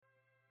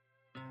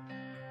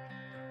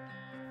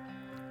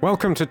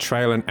Welcome to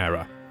Trail and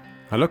Error,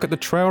 a look at the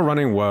trail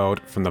running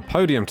world from the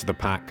podium to the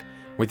pack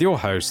with your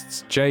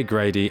hosts Jay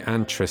Grady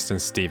and Tristan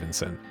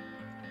Stevenson.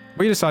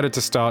 We decided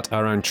to start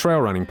our own trail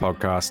running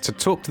podcast to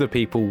talk to the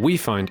people we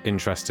find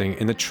interesting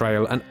in the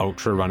trail and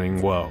ultra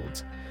running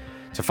world,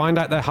 to find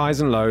out their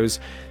highs and lows,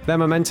 their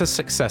momentous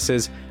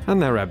successes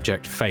and their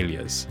abject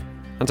failures,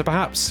 and to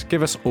perhaps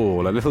give us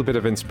all a little bit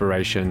of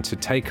inspiration to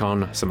take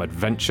on some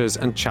adventures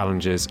and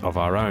challenges of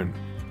our own.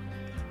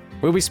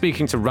 We'll be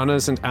speaking to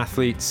runners and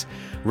athletes,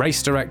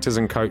 race directors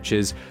and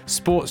coaches,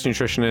 sports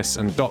nutritionists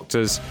and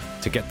doctors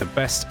to get the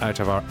best out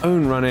of our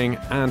own running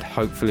and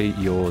hopefully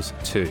yours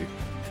too.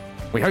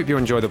 We hope you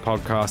enjoy the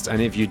podcast,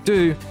 and if you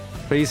do,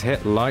 please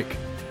hit like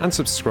and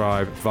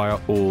subscribe via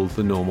all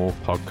the normal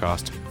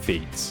podcast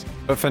feeds.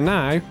 But for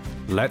now,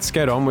 let's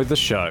get on with the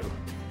show.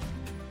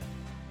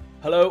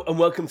 Hello and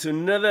welcome to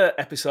another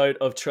episode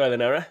of Trail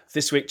and Error.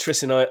 This week,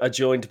 Tris and I are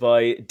joined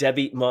by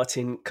Debbie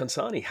Martin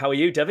Consani. How are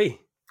you, Debbie?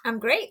 I'm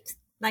great.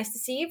 Nice to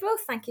see you both.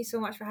 Thank you so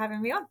much for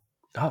having me on.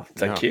 Oh,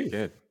 thank you.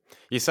 Good.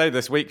 You say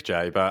this week,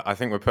 Jay, but I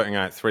think we're putting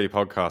out 3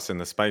 podcasts in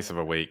the space of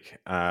a week.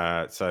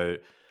 So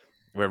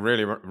we're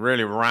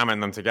really ramming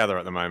them together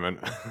at the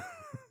moment.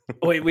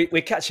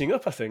 We're catching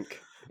up, I think.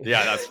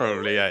 Yeah, that's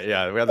probably it.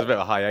 Yeah, we had a bit of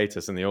a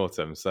hiatus in the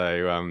autumn.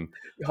 So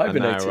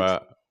hibernated.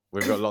 Now,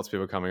 we've got lots of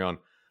people coming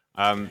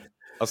on.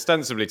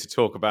 Ostensibly to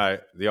talk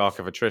about the Arc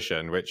of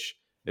Attrition, which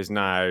is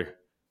now...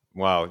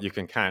 Well, you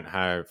can count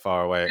how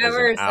far away it is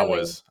in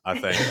hours, I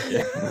think.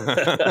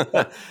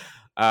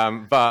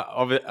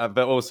 But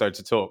also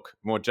to talk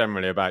more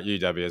generally about you,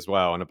 Debbie, as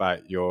well, and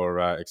about your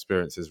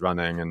experiences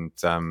running and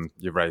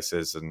your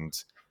races and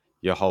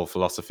your whole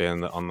philosophy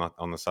on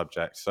the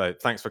subject. So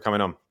thanks for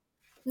coming on.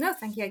 No,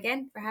 thank you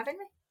again for having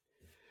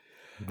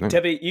me.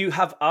 Debbie, you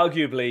have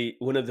arguably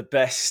one of the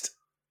best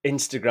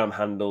Instagram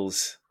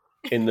handles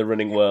in the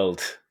running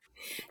world.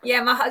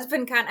 Yeah, my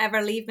husband can't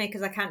ever leave me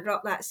because I can't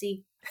drop that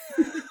C.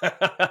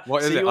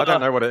 What is it? I don't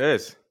know what it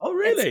is. Oh,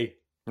 really?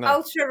 No.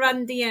 Ultra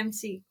Run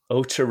DMC.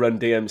 Ultra Run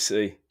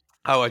DMC.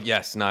 Oh,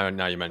 yes. Now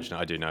you mention it.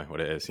 I do know what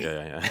it is.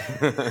 Yeah.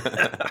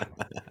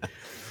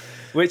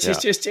 Which is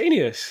just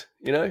genius,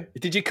 you know?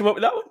 Did you come up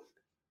with that one?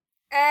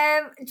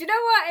 Do you know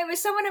what? It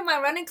was someone in my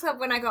running club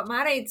when I got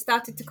married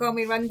started to call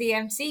me Run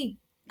DMC.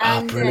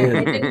 And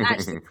it didn't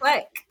actually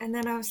click. And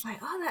then I was like,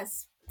 oh,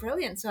 that's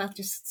brilliant. So I've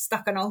just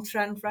stuck an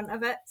Ultra in front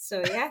of it.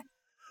 So, yeah.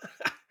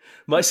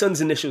 My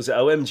son's initials are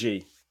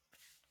OMG.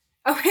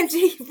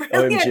 OMG,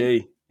 brilliant.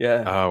 OMG,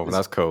 yeah. Oh,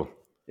 that's cool.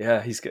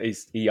 Yeah,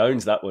 he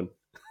owns that one.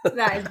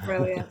 That is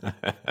brilliant.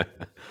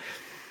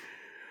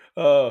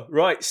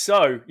 Right,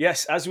 so,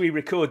 yes, as we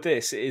record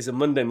this, it is a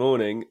Monday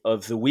morning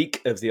of the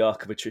week of the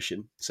Arc of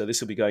Attrition. So this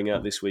will be going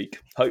out this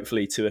week,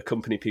 hopefully to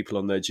accompany people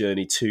on their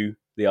journey to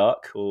the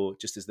Arc, or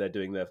just as they're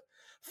doing their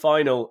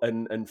final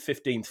and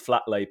 15th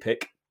flat lay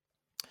pick.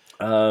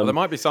 Well, there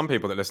might be some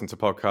people that listen to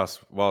podcasts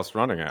whilst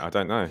running it. I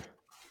don't know.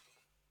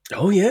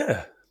 Oh,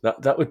 yeah.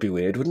 That would be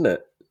weird, wouldn't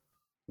it?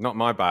 Not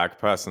my bag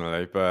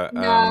personally, but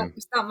no,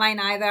 it's not mine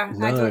either.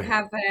 No.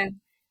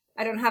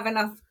 I don't have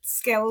enough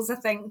skills, I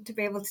think, to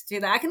be able to do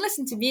that. I can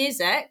listen to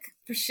music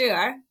for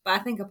sure, but I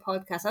think a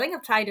podcast. I think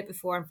I've tried it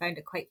before and found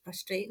it quite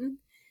frustrating.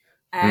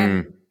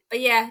 But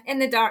yeah, in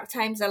the dark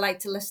times, I like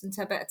to listen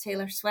to a bit of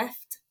Taylor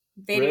Swift,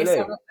 various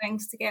other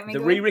things to get me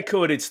going. The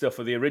re-recorded stuff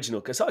or the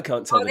original? Because I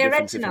can't tell the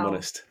difference, if I'm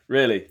honest.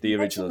 Really? The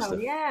original stuff?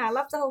 Yeah, I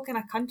love the whole kind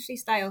of country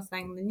style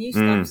thing. The new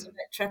stuff's a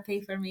bit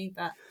trippy for me,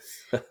 but...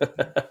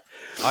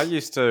 I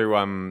used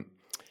to...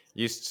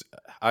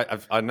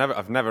 I've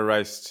never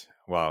raced,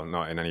 well,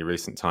 not in any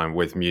recent time,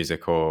 with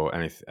music or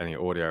any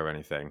audio or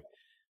anything.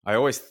 I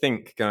always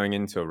think going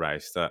into a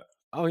race that,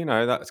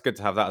 that's good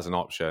to have that as an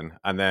option.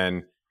 And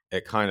then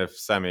it kind of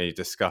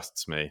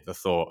semi-disgusts me, the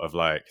thought of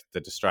like the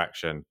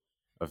distraction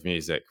of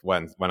music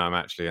when I'm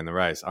actually in the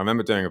race. I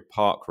remember doing a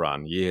park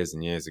run years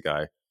and years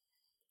ago,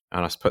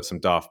 and I put some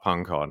Daft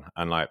Punk on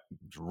and like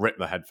ripped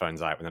the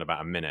headphones out within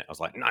about a minute. I was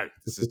like, no,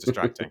 this is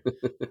distracting.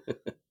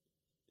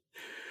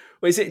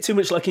 Well, is it too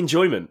much like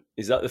enjoyment?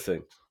 Is that the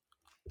thing?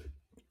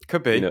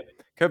 Could be.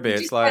 Could be.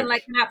 It's like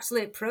an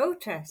absolute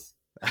protest.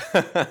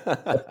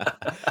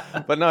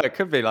 But no, it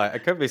could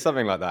be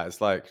something like that. It's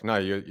like, no,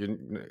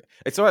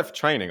 it's all right for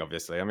training,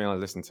 obviously. I mean, I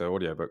listen to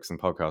audiobooks and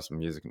podcasts and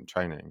music and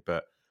training,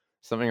 but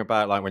something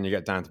about like when you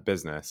get down to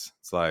business,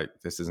 it's like,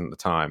 this isn't the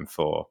time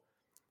for,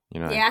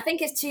 Yeah, I think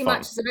it's too fun.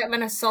 Much. It's a bit of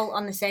an assault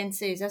on the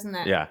senses, isn't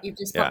it? Yeah. You've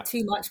just got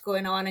too much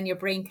going on and your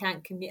brain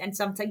can't commute. And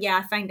sometimes,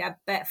 I find it a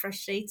bit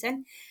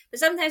frustrating. But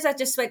sometimes I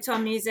just switch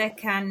on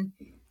music and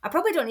I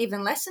probably don't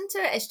even listen to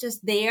it. It's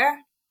just there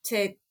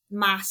to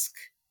mask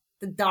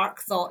the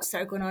dark thoughts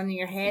that are going on in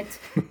your head.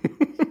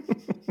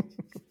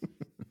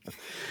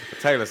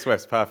 Taylor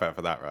Swift's perfect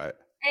for that, right?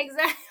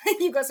 Exactly.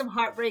 You've got some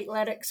heartbreak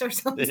lyrics or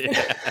something.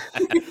 Yeah.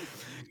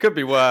 Could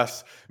be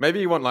worse. Maybe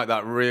you want like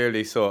that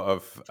really sort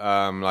of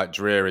like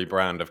dreary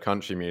brand of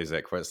country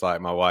music where it's like,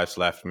 my wife's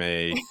left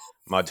me,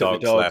 my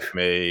dog's left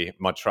me,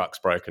 my truck's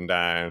broken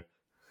down.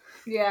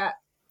 Yeah.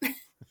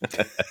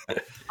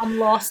 I'm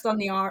lost on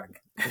the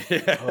arc.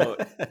 Oh,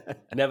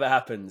 Never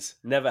happens.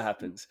 Never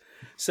happens.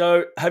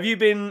 So have you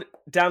been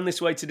down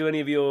this way to do any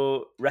of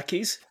your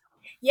recce's?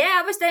 Yeah,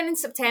 I was down in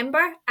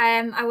September.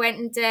 I went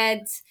and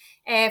did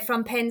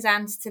from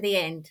Penzance to the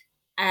end.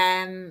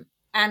 And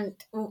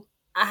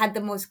I had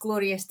the most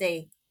glorious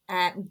days.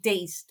 I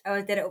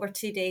did it over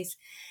 2 days.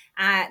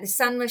 The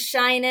sun was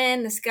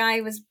shining, the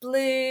sky was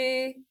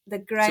blue, the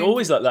ground It's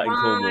always was like that in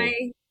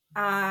dry.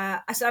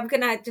 Cornwall. So I'm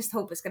gonna just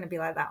hope it's gonna be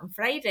like that on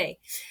Friday,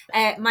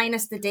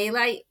 minus the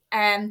daylight.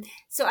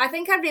 So I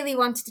think I really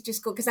wanted to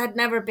just go because I'd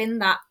never been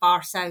that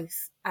far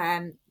south.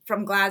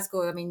 From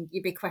Glasgow, I mean,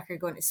 you'd be quicker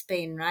going to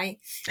Spain, right?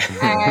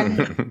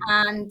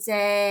 And so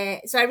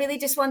I really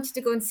just wanted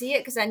to go and see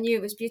it because I knew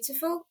it was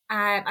beautiful,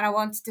 and I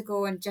wanted to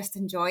go and just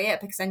enjoy it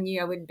because I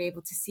knew I wouldn't be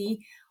able to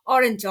see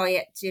or enjoy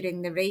it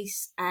during the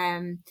race.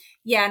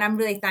 Yeah, and I'm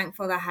really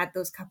thankful that I had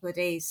those couple of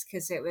days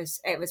because it was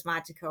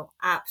magical,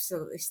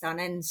 absolutely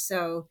stunning.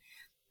 So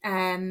yeah,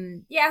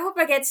 I hope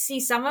I get to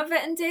see some of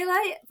it in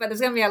daylight, but there's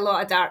going to be a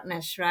lot of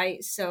darkness,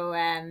 right? So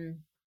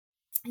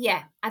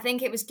yeah, I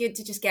think it was good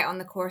to just get on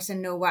the course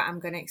and know what I'm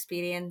going to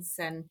experience.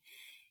 And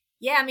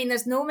yeah, I mean,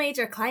 there's no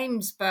major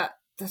climbs, but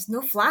there's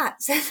no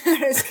flats.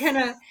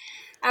 I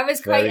was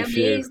quite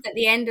amazed at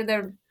the end of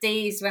the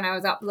days when I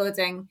was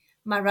uploading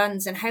my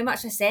runs and how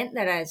much ascent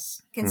there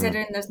is,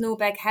 considering there's no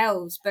big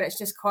hills, but it's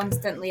just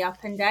constantly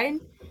up and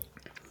down.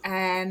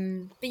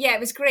 But yeah, it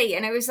was great.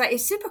 And it was like,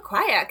 it's super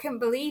quiet. I couldn't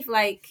believe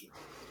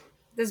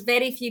there's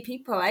very few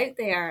people out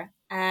there.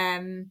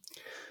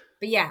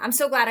 But yeah, I'm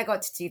so glad I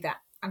got to do that.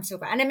 I'm so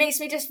glad. And it makes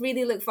me just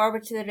really look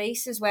forward to the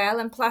race as well.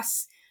 And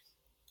plus,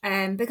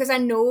 because I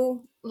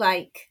know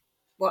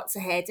what's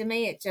ahead of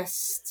me, it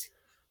just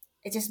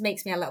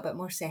makes me a little bit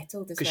more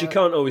settled as well. Because you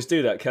can't always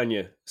do that, can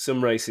you?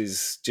 Some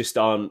races just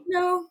aren't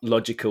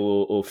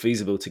logical or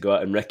feasible to go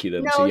out and recce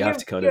them. So you have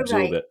to kind of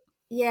absorb it.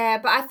 Yeah,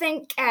 but I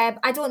think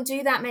I don't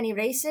do that many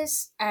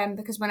races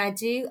because when I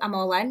do, I'm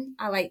all in.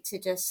 I like to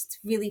just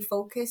really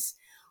focus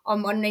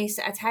on one race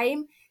at a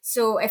time.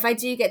 So if I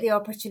do get the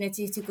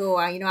opportunity to go,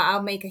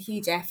 I'll make a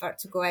huge effort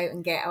to go out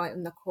and get out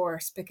on the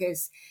course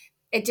because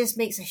it just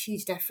makes a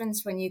huge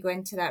difference when you go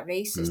into that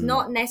race. It's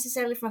not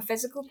necessarily from a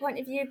physical point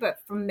of view, but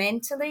from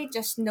mentally,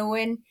 just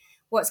knowing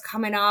what's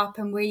coming up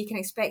and where you can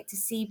expect to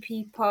see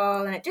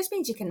people. And it just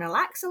means you can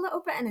relax a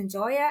little bit and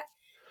enjoy it.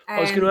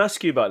 I was going to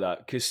ask you about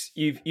that because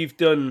you've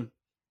done,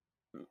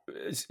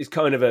 it's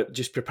kind of a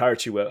just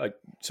preparatory where I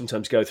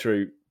sometimes go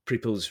through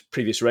people's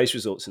previous race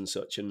results and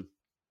such. And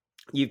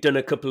you've done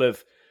a couple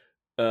of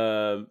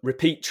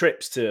repeat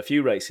trips to a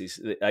few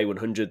races, the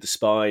A100, the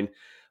Spine,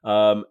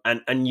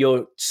 and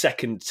your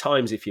second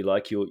times, if you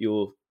like,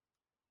 your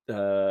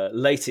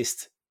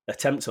latest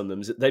attempts on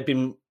them, they've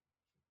been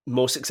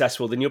more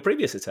successful than your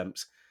previous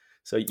attempts.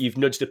 So you've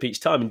nudged up each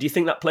time. And do you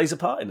think that plays a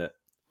part in it?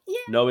 Yeah,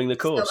 knowing the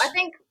course. So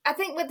I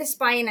think with the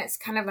Spine, it's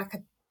kind of like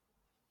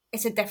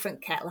it's a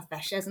different kettle of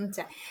fish, isn't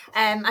it?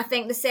 I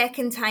think the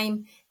second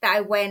time that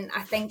I went,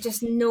 I think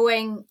just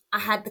knowing I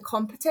had the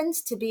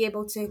competence to be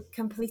able to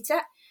complete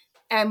it.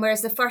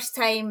 Whereas the first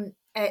time,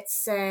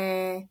 it's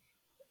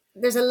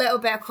there's a little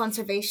bit of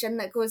conservation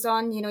that goes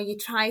on. You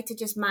try to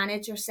just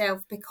manage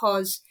yourself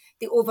because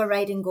the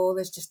overriding goal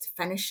is just to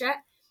finish it.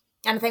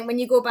 And I think when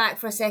you go back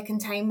for a second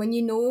time, when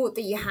you know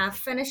that you have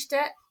finished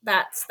it,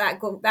 that's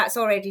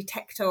already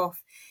ticked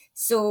off.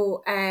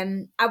 So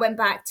I went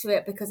back to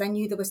it because I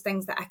knew there was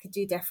things that I could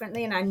do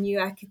differently, and I knew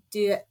I could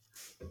do it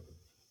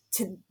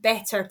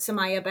better to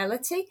my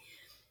ability.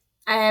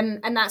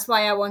 And that's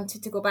why I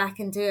wanted to go back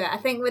and do it. I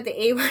think with the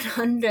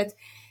A100,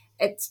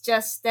 it's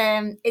just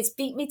it's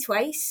beat me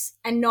twice,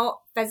 and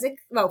not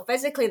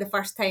physically the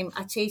first time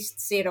I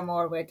chased Sarah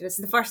Morwood. It's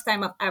the first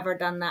time I've ever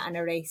done that in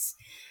a race.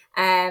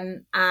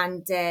 She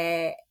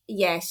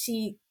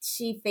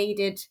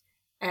faded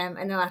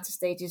in the latter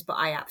stages, but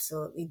I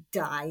absolutely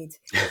died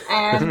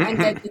and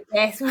did the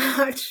death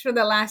march for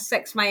the last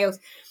 6 miles.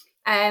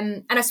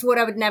 And I swore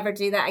I would never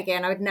do that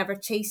again. I would never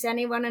chase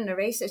anyone in a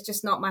race. It's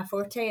just not my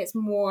forte. It's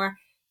more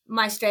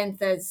my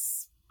strength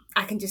is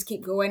I can just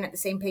keep going at the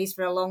same pace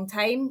for a long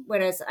time,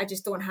 whereas I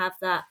just don't have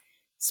that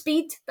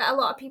speed that a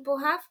lot of people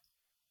have.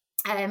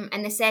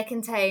 And the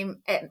second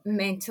time, it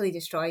mentally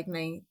destroyed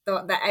me. The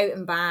out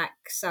and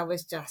backs, I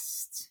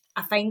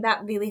find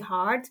that really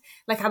hard.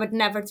 I would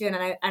never do an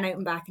out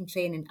and back in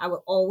training. I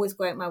would always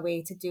go out my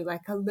way to do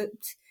a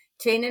looped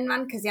training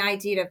run because the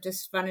idea of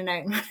just running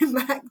out and running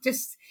back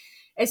just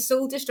is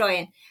soul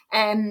destroying.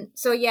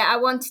 So yeah, I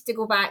wanted to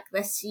go back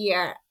this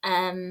year.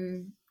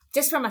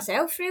 Just for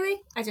myself,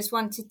 really. I just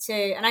wanted to,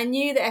 and I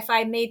knew that if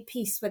I made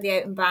peace with the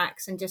out and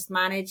backs and just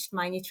managed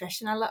my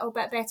nutrition a little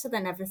bit better,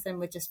 then everything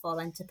would just fall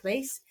into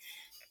place.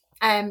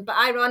 But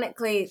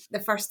ironically,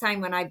 the first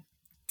time when I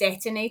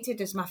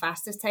detonated is my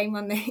fastest time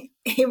on the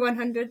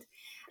A100.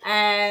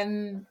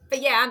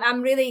 But yeah,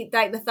 I'm really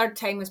the third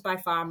time was by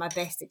far my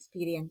best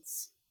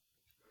experience,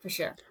 for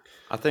sure.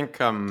 I think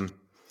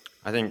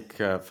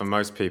for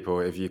most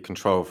people, if you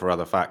control for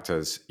other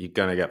factors, you're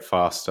going to get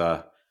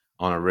faster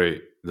on a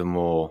route the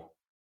more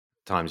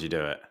times you do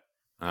it.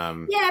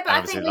 But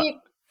I think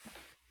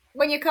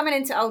when you're coming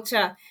into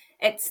ultra,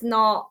 it's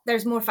not,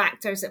 there's more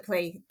factors at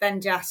play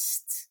than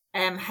just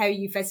how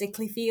you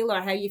physically feel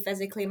or how you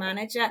physically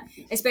manage it,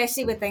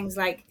 especially with things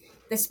like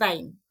the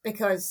spine,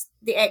 because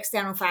the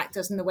external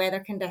factors and the weather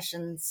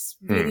conditions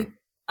really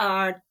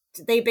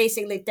they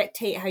basically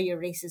dictate how your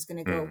race is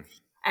going to go.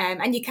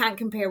 And you can't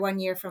compare one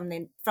year from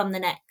the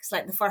next.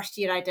 Like the first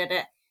year I did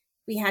it,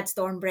 we had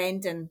Storm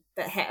Brendan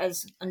that hit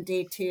us on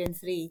day 2 and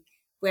 3,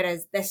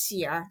 whereas this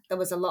year there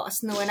was a lot of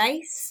snow and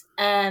ice.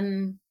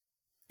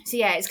 So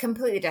yeah, it's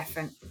completely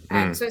different.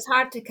 So it's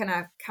hard to kind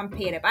of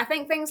compare it. But I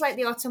think things like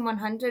the Autumn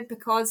 100,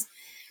 because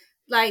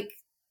like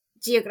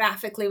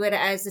geographically where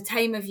it is, the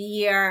time of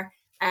year,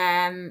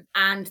 and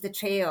the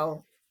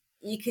trail,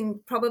 you can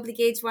probably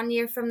gauge one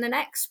year from the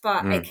next,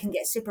 but it can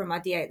get super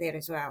muddy out there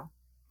as well.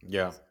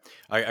 Yeah.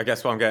 I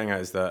guess what I'm getting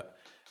at is that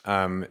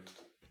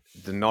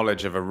the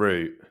knowledge of a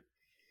route,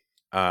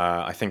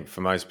 I think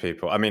for most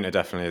people, I mean, it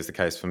definitely is the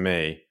case for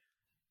me,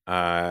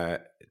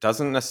 it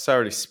doesn't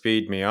necessarily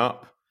speed me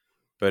up,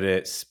 but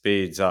it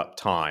speeds up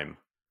time.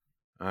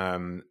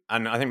 And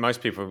I think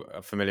most people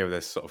are familiar with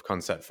this sort of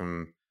concept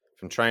from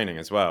training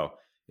as well.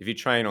 If you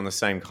train on the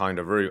same kind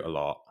of route a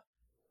lot,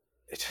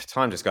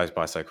 time just goes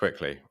by so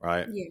quickly,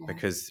 right? Yeah.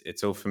 Because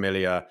it's all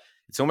familiar.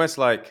 It's almost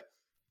like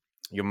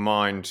your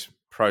mind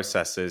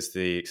processes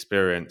the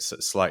experience at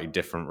a slightly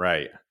different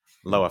rate,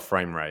 lower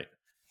frame rate.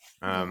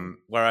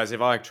 Whereas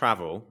if I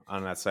travel,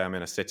 and let's say I'm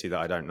in a city that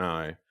I don't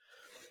know,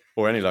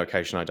 or any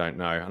location I don't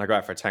know, and I go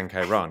out for a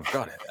 10K run,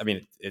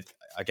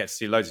 I get to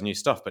see loads of new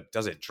stuff, but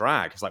does it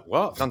drag? It's like,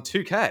 what? I've done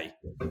 2K. I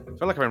feel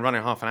like I've been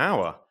running half an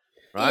hour,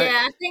 right?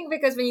 Yeah, I think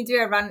because when you do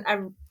a run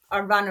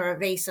or a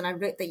race on a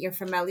route that you're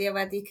familiar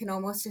with, you can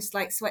almost just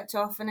like switch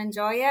off and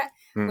enjoy it.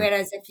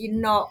 Whereas if you're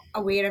not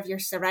aware of your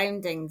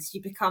surroundings,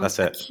 you become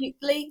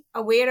acutely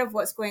aware of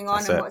what's going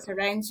on and what's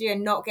around you,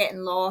 and not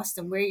getting lost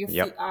and where your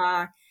feet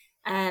are.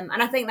 And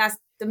I think that's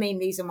the main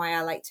reason why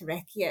I like to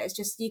recce it. It's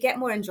just you get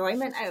more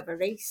enjoyment out of a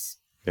race.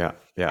 Yeah,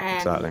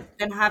 exactly.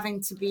 Than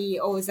having to be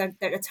always a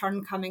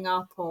turn coming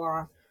up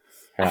or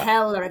a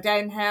hill or a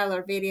downhill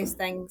or various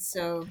things.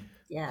 So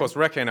yeah. Of course,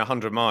 recceing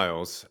 100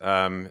 miles,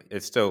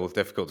 it's still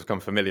difficult to become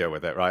familiar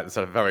with it, right? It's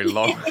a very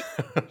long,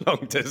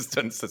 long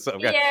distance to sort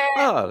of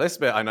go, this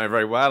bit I know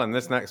very well, and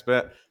this next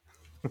bit.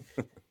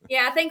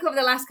 Yeah, I think over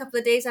the last couple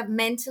of days, I've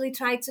mentally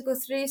tried to go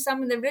through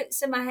some of the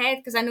routes in my head,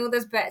 because I know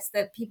there's bits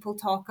that people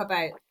talk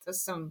about.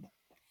 There's some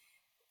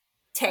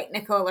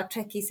technical or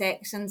tricky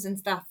sections and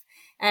stuff.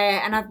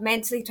 And I've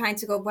mentally trying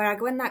to go, where I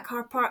go in that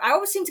car park. I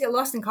always seem to get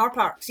lost in car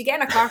parks. You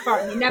get in a car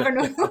park and you never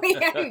know the way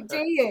out, do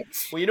you?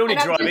 Well, you only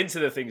drive into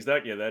the things,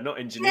 don't you? They're not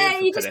engineered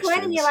for you just go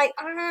in and you're like,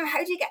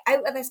 how do you get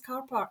out of this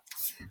car park?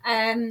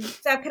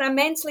 So I kind of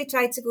mentally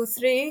tried to go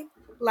through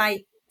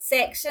like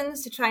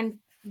sections to try and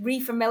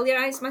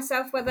re-familiarise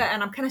myself with it,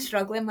 and I'm kind of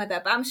struggling with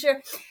it. But I'm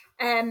sure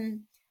I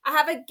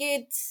have a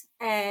good,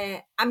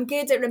 I'm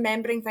good at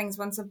remembering things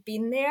once I've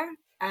been there.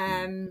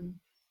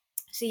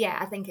 So yeah,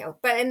 I think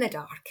but in the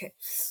dark,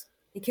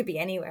 it could be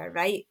anywhere,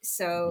 right?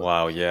 So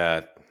wow,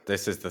 yeah,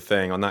 this is the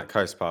thing on that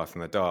coast path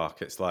in the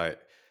dark. It's like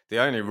the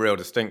only real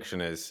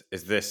distinction is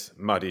this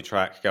muddy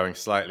track going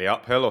slightly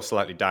uphill or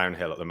slightly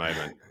downhill at the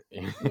moment.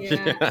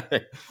 Yeah.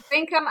 I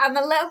think I'm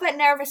a little bit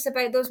nervous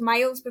about those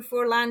miles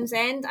before Land's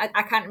End.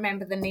 I can't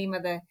remember the name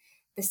of the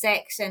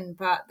section,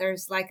 but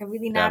there's like a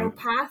really narrow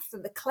path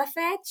at the cliff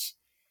edge.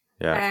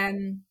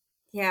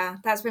 Yeah,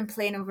 that's been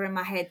playing over in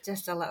my head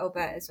just a little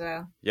bit as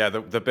well. Yeah,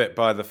 the bit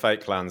by the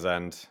fake Land's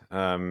End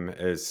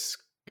is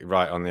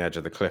right on the edge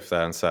of the cliff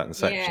there in certain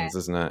sections,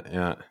 isn't it?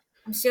 Yeah.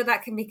 I'm sure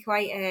that can be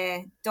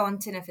quite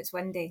daunting if it's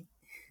windy.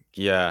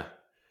 Yeah.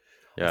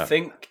 I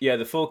think,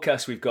 the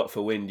forecast we've got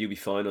for wind, you'll be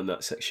fine on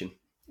that section.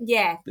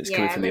 Yeah. It's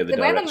coming from the other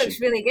direction. direction. Weather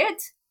looks really good.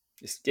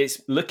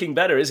 It's looking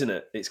better, isn't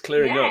it? It's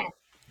clearing up.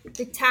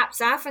 The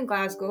taps off in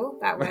Glasgow,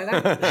 that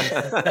weather.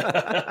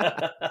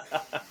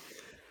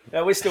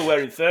 Yeah, we're still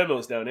wearing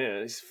thermals down here.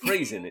 It's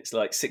freezing. It's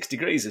like 6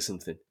 degrees or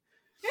something.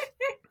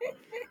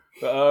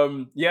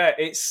 But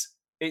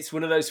it's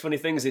one of those funny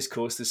things, this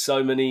course. There's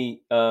so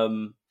many,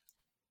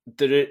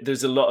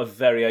 there's a lot of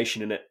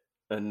variation in it.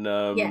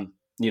 And,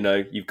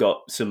 you've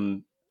got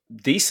some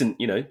decent,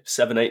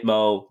 7-8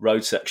 mile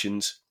road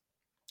sections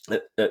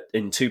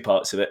in two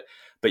parts of it.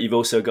 But you've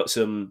also got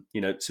some,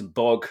 some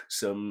bog,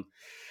 some,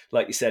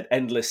 like you said,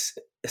 endless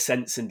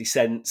ascents and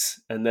descents,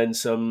 and then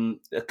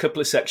a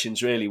couple of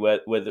sections really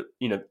where the,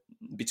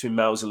 between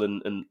Mousehole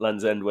and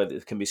Land's End, where there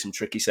can be some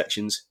tricky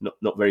sections,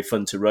 not very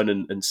fun to run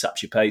and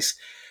saps your pace.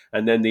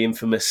 And then the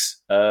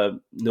infamous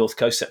North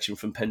Coast section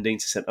from Pendeen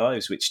to St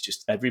Ives, which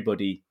just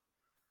everybody,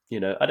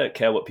 I don't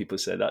care what people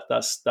say,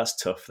 that's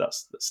tough.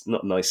 That's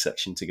not a nice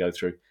section to go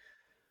through.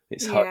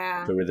 It's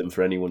hard for rhythm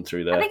for anyone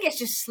through there. I think it's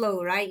just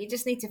slow, right? You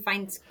just need to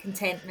find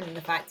contentment in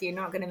the fact that you're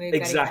not going to move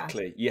exactly.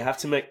 very fast. You have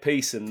to make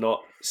peace and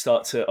not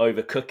start to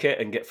overcook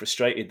it and get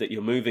frustrated that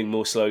you're moving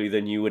more slowly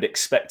than you would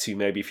expect to,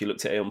 maybe if you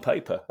looked at it on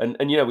paper. And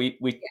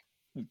we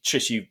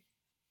Trish, you've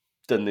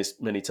done this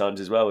many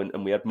times as well,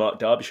 and we had Mark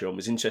Derbyshire on. It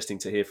was interesting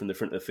to hear from the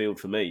front of the field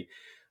for me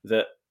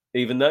that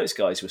even those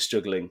guys were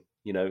struggling,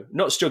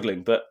 not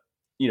struggling, but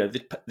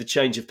the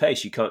change of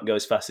pace. You can't go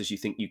as fast as you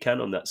think you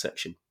can on that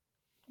section.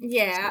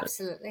 Yeah,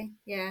 absolutely.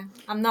 Yeah,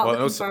 I'm not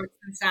looking forward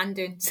to the sand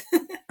dunes.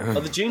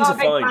 The dunes are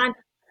fine.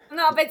 I'm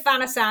not a big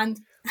fan of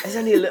sand. There's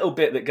only a little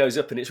bit that goes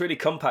up, and it's really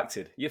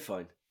compacted. You're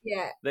fine.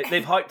 Yeah,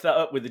 they've hyped that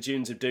up with the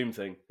Dunes of Doom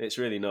thing. It's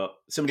really not.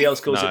 Somebody else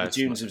calls it the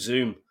Dunes of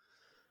Zoom.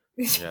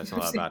 Yeah, it's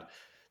not that bad.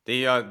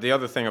 The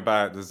other thing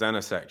about the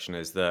Zena section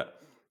is that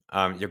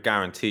you're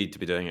guaranteed to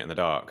be doing it in the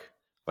dark.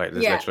 Like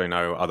there's literally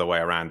no other way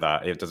around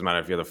that. It doesn't matter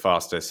if you're the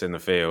fastest in the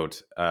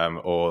field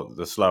or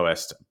the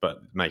slowest, but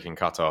making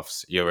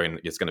cutoffs,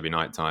 it's going to be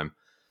nighttime.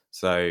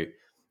 So,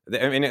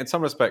 I mean, in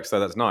some respects, though,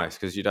 that's nice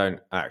because you don't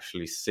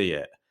actually see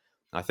it.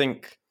 I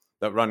think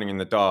that running in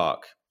the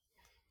dark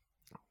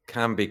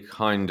can be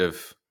kind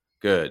of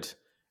good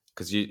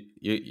because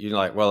you're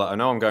like, well, I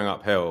know I'm going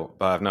uphill,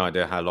 but I have no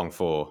idea how long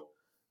for.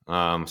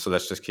 So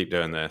let's just keep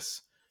doing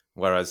this.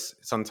 Whereas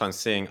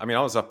sometimes I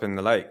was up in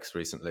the lakes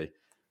recently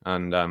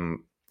and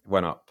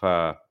went up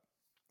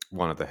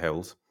one of the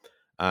hills,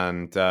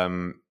 and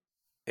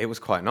it was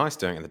quite nice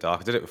doing it in the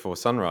dark. I did it before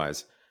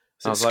sunrise.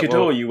 So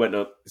Skiddaw, you went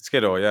up?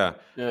 Skiddaw, yeah.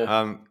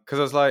 Because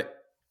I was like,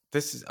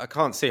 I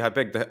can't see how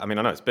big I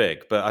know it's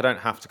big, but I don't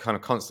have to kind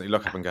of constantly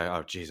look up and go,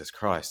 oh, Jesus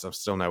Christ, I'm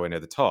still nowhere near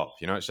the top.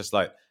 It's just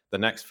like the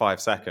next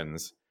 5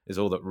 seconds is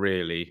all that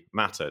really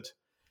mattered.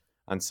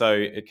 And so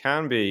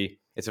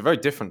it's a very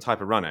different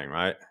type of running,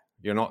 right?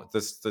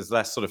 There's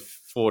less sort of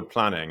forward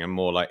planning and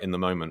more like in the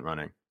moment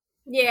running.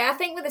 Yeah, I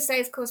think with the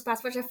South Coast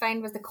Pass, what I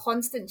found was the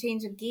constant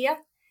change of gear.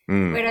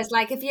 Whereas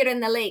like if you're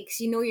in the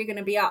lakes, you're going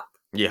to be up.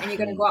 Yeah. And you're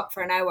going to go up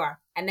for an hour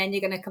and then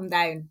you're going to come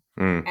down.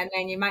 And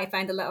then you might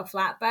find a little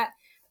flat bit.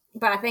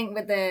 But I think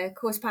with the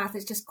Coast Path,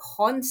 it's just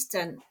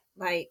constant.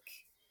 But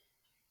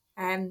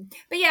yeah,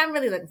 I'm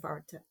really looking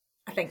forward to it,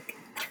 I think.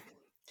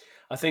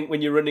 I think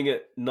when you're running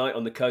at night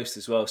on the coast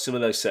as well, some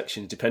of those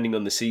sections, depending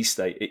on the sea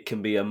state, it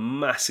can be a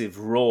massive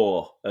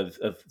roar of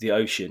the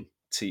ocean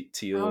to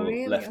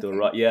your left or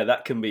right. Yeah,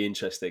 that can be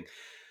interesting.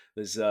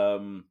 There's, I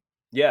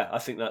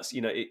think that's,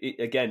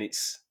 again,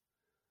 it's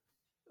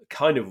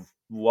kind of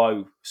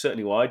why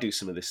I do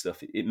some of this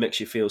stuff. It makes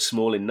you feel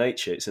small in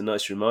nature. It's a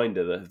nice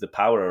reminder of the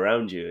power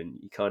around you, and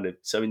you're kind of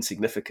so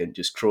insignificant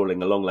just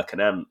crawling along like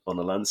an ant on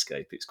a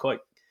landscape. It's quite,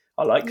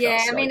 I like that.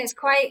 Yeah, I mean, it's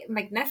quite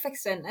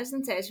magnificent,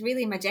 isn't it? It's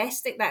really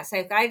majestic, that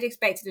south. I'd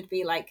expected it to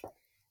be like,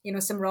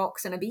 some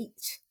rocks and a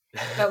beach.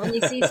 But when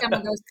you see some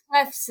of those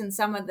cliffs and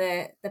some of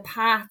the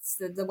paths,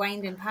 the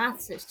winding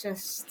paths, it's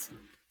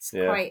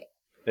quite...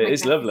 It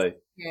is lovely.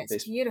 Yeah,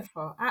 it's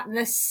beautiful. And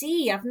the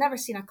sea, I've never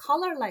seen a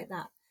colour like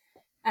that.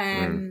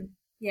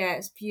 Yeah,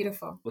 it's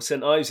beautiful. Well,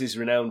 St Ives is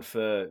renowned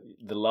for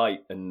the light,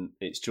 and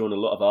it's drawn a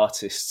lot of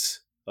artists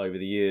over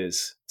the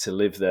years to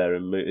live there,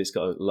 and it's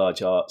got a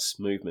large arts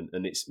movement.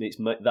 And it's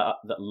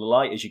that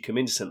light as you come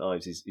into St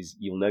Ives is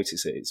you'll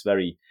notice it. It's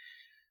very,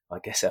 I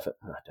guess, I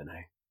don't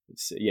know.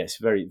 It's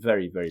very,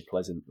 very, very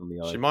pleasant on the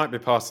eye. She might be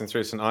passing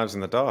through St Ives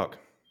in the dark.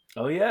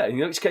 Oh yeah, in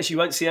which case you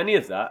won't see any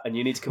of that, and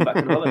you need to come back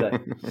on holiday.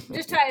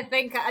 Just trying to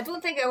think. I don't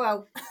think I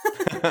will.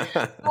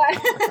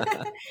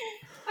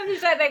 I'm just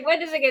trying to think. When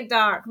does it get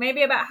dark?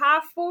 Maybe about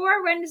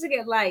 4:30. When does it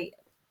get light?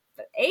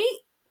 8.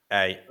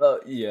 8.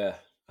 Yeah,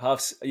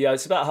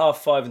 it's about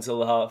 5:30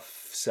 until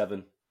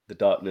 7:30. The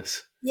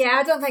darkness. Yeah,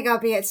 I don't think I'll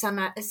be at St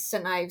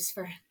Ives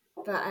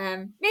but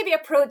maybe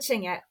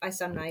approaching it by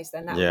sunrise.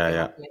 Then that would be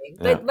lovely.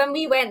 But when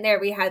we went there,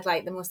 we had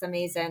like the most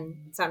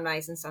amazing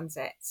sunrise and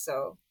sunset.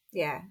 So.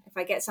 Yeah, if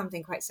I get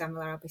something quite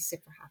similar, I'll be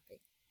super happy.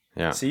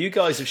 Yeah. So you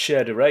guys have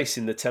shared a race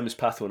in the Thames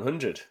Path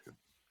 100.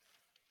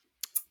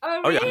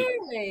 Oh,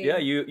 really? Yeah,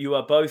 you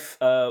are both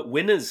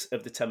winners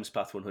of the Thames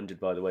Path 100,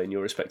 by the way, in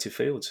your respective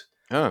fields.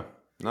 Oh,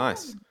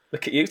 nice.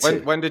 Look at you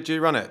two. When did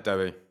you run it,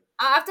 Debbie?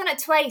 I've done it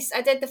twice.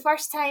 I did the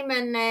first time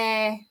in,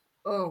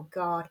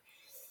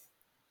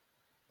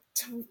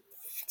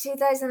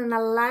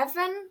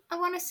 2011, I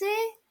want to say.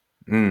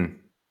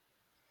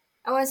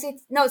 I want to say,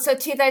 no, so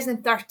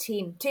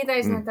 2013.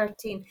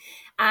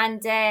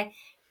 And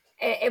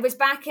it was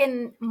back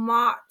in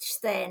March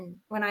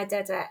then when I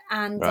did it.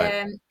 And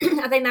I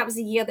think that was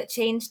the year that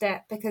changed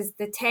it because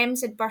the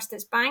Thames had burst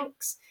its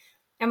banks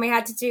and we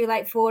had to do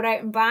like 4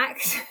 out and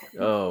backs.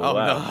 Oh wow.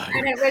 No.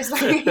 And it was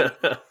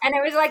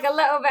like a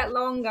little bit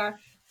longer.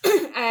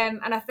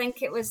 And I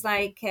think it was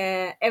like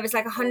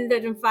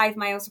 105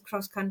 miles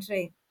across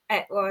country.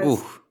 It was...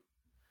 Oof.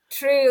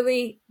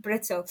 Truly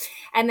brutal.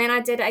 And then I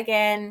did it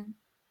again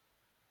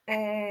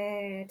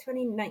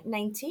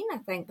 2019, I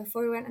think,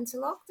 before we went into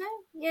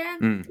lockdown. Yeah.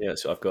 Yeah,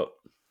 so I've got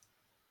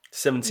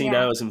 17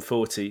 hours and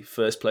 40,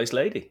 first place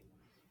lady.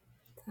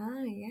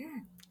 Oh, yeah.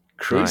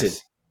 Cruising.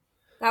 Nice.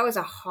 That was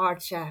a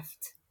hard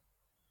shift.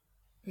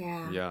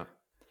 Yeah. Yeah.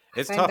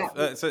 It's tough.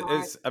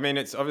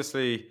 It's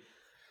obviously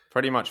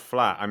pretty much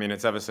flat. I mean,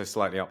 it's ever so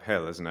slightly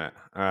uphill, isn't it?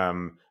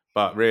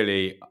 But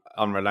really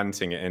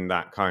unrelenting in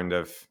that kind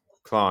of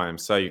climb,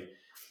 so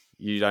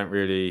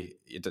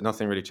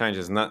nothing really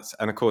changes, and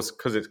of course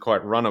because it's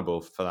quite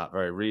runnable for that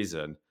very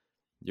reason,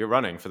 you're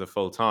running for the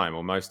full time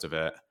or most of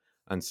it,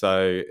 and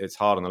so it's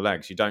hard on the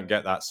legs. You don't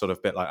get that sort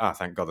of bit like,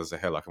 thank God there's a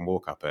hill, I can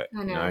walk up it.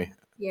 I know.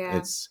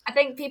 Yeah. I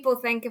think people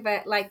think of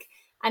it like,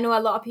 I know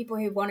a lot of people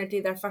who want to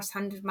do their first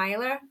 100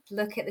 miler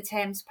look at the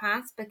Thames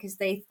Path because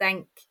they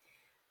think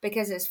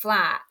because it's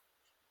flat,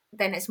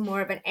 then it's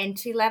more of an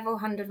entry level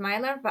 100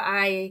 miler. But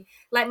I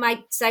like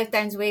my South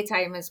Downs Way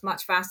time is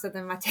much faster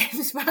than my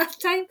Thames Path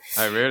time.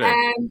 Oh,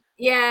 really?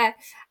 Yeah.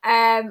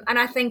 And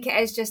I think it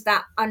is just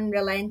that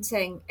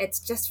unrelenting. It's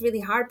just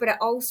really hard, but it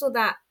also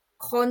that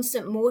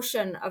constant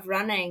motion of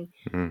running,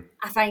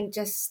 I find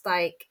just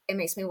like it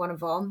makes me want to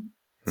vom.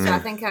 So I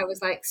think I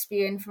was like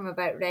spewing from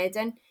about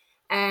Reading.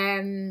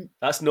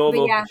 That's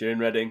normal if you're in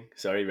Reading.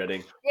 Sorry,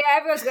 Reading. Yeah,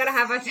 everyone's got to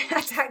have a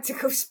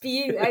tactical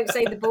spew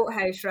outside the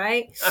boathouse,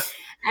 right?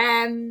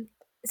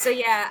 So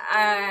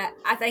yeah,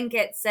 I think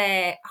it's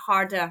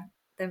harder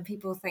than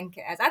people think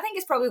it is. I think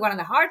it's probably one of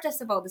the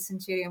hardest of all the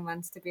Centurion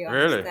ones, to be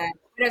honest. Really?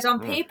 Whereas on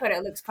paper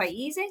it looks quite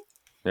easy.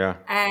 Yeah.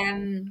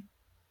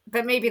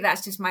 But maybe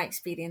that's just my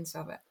experience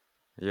of it.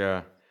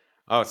 Yeah.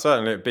 Oh,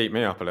 certainly it beat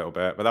me up a little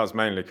bit, but that was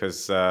mainly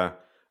because I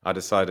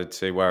decided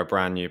to wear a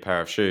brand new pair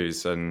of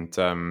shoes and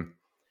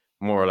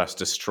more or less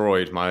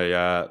destroyed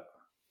my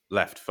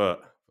left foot.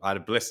 I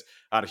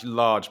had a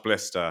large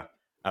blister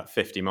at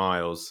 50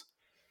 miles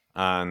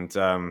and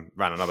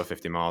ran another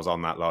 50 miles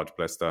on that large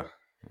blister.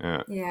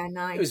 Yeah. Yeah,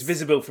 nice. It was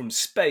visible from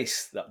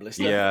space, that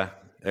blister. Yeah,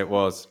 it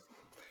was.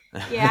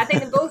 Yeah, I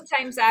think both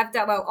times I've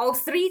done, well, all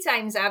 3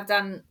 times I've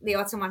done the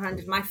Autumn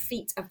 100, my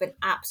feet have been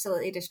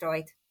absolutely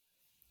destroyed.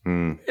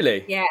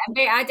 Really? Yeah,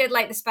 I did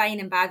like the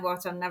Spine in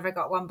Badwater, never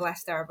got one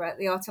blister, but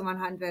the Autumn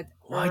 100.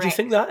 Why do you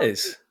think that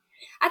is?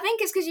 I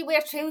think it's because you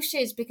wear trail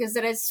shoes because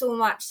there is so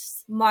much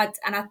mud,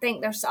 and I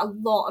think there's a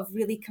lot of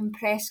really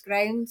compressed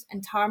ground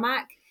and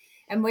tarmac,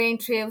 and wearing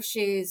trail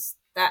shoes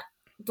that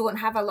don't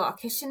have a lot of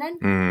cushioning.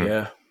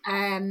 Yeah.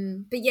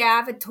 But yeah,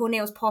 I've had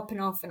toenails popping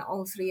off in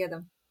all 3 of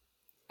them.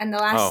 In the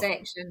last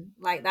section,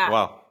 like that.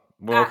 Well,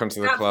 welcome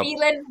to the club. That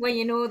feeling when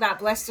you know that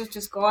blister's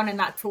just gone and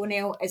that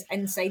toenail is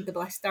inside the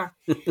blister.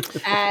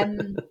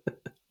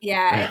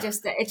 Yeah,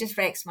 it just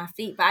wrecks my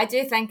feet. But I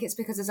do think it's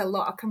because there's a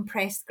lot of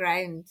compressed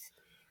ground.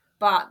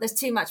 But there's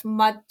too much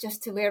mud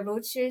just to wear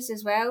road shoes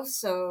as well.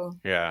 So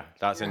yeah,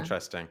 that's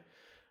interesting.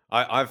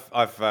 I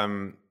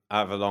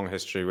have a long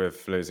history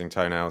with losing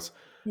toenails,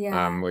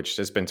 which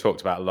has been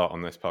talked about a lot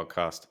on this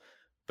podcast.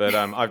 But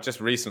I've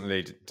just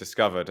recently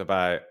discovered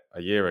about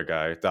a year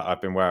ago that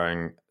I've been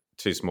wearing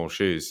too small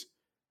shoes.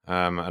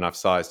 And I've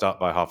sized up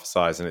by half a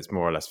size and it's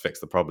more or less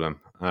fixed the problem.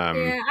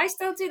 Yeah, I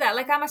still do that.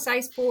 Like I'm a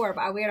size 4,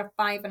 but I wear a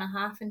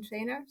 5.5 in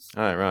trainers.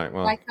 Oh, right.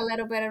 Well, like a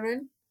little bit of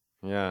room.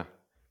 Yeah.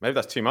 Maybe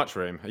that's too much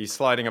room. Are you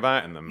sliding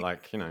about in them?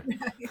 Like, Yeah,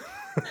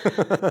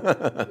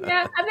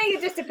 I think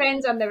it just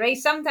depends on the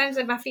race. Sometimes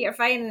my feet are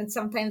fine and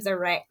sometimes they're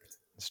wrecked.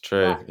 It's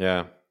true. But,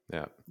 yeah.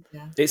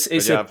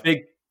 It's a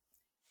big...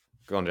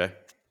 Go on, Jay.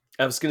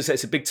 I was going to say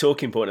it's a big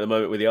talking point at the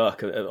moment with the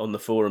Arc on the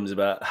forums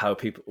about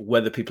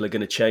whether people are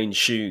going to change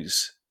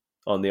shoes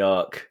on the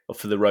Arc or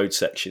for the road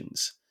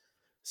sections.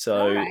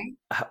 So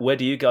where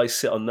do you guys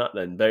sit on that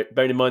then?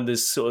 Bearing in mind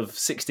there's sort of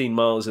 16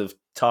 miles of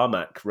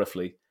tarmac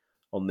roughly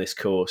on this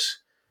course.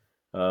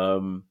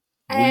 Will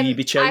you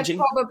be changing?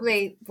 I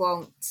probably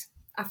won't.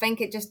 I think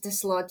it just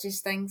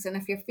dislodges things, and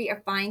if your feet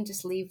are fine,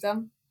 just leave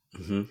them.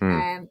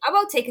 I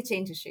will take a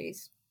change of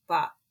shoes,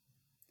 but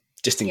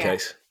just in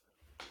case.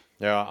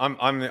 Yeah, I'm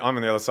on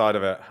the other side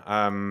of it.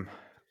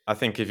 I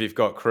think if you've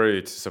got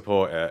crew to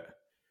support it,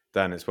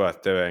 then it's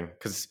worth doing.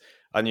 Because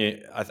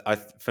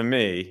for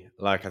me,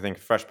 like I think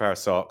a fresh pair of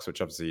socks,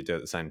 which obviously you do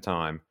at the same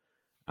time,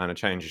 and a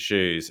change of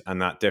shoes,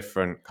 and that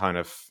different kind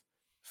of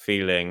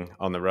feeling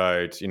on the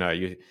road. You know,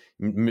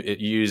 it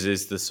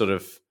uses the sort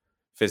of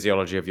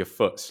physiology of your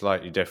foot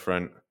slightly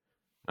different,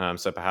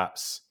 so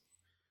perhaps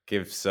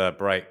gives a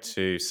break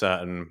to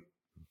certain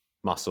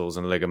muscles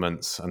and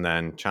ligaments, and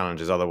then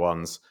challenges other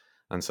ones.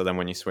 And so then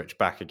when you switch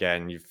back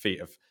again, your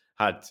feet have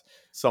had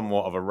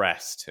somewhat of a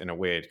rest in a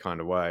weird kind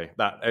of way.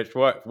 That it's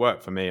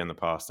worked for me in the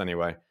past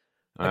anyway.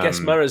 I guess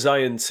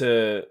Marazion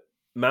to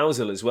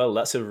Mousel as well.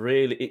 That's a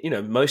really,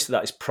 most of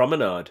that is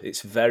promenade.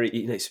 It's very,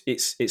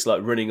 it's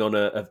like running on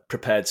a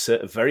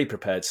very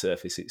prepared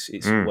surface.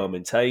 It's well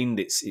maintained.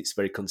 It's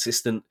very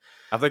consistent.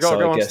 Have they got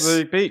to go onto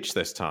the beach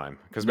this time?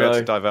 Because we had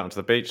to dive out onto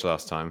the beach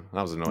last time.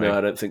 That was annoying. No, I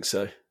don't think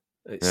so.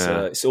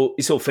 It's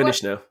all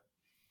finished now.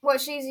 What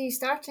shoes are you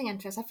starting in,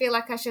 Tris? I feel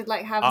like I should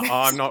have.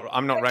 I'm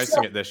not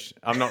racing it this.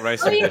 I'm not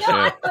racing it this year.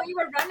 I thought you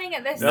were running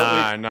it this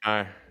year. No.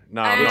 I'm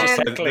not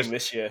cycling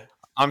this year.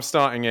 I'm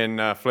starting in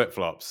flip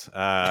flops.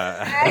 No,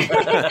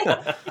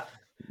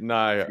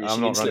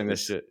 I'm not running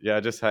this shit. Yeah,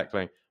 just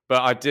heckling.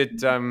 But I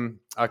did. I can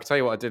tell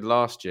you what I did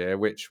last year,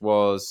 which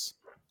was.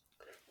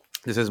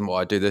 This isn't what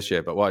I do this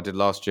year, but what I did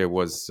last year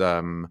was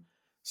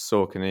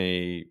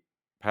Saucony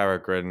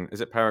Peregrine.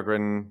 Is it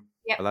Peregrine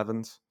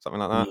 11s? Something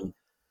like that.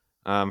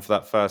 For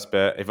that first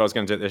bit. If I was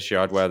going to do it this year,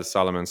 I'd wear the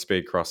Salomon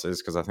Speed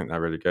Crosses because I think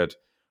they're really good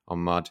on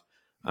mud.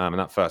 And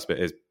that first bit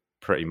is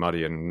pretty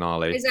muddy and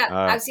gnarly. Is that?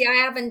 I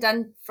haven't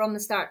done from the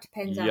start to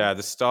Penzance. Yeah,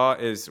 the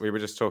start is. We were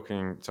just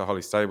talking to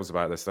Holly Stables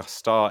about this. The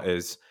start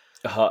is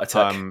a heart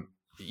attack.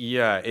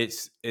 Yeah,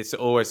 it's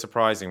always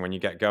surprising when you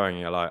get going.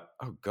 You're like,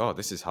 oh god,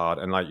 this is hard,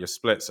 and like your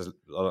splits are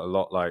a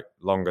lot like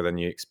longer than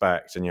you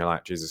expect, and you're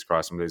like, Jesus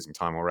Christ, I'm losing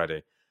time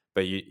already.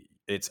 But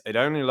it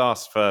only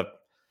lasts for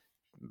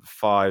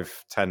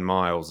 5-10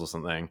 miles or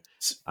something,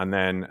 and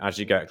then as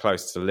you get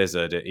close to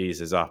Lizard, it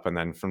eases up, and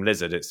then from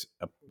Lizard, it's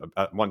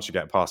once you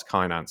get past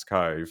Kynance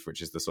Cove,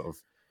 which is the sort of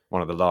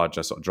one of the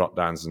larger sort of drop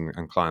downs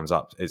and climbs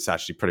up, it's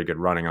actually pretty good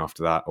running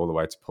after that, all the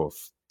way to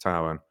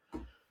Porthtowan.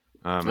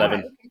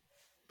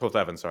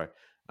 Porthleven, sorry.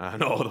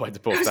 Not all the way to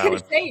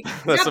Porthtowan.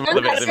 There's some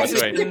other bits in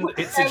between.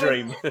 It's a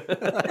dream.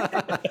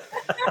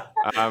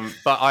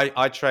 But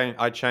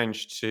I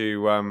changed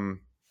to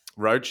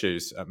road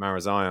shoes at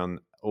Marazion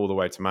all the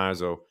way to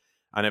Mousehole.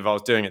 And if I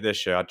was doing it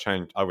this year,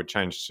 I would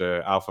change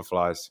to Alpha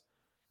Flies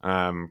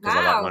because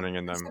I like running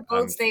in them. That's a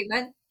bold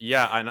statement.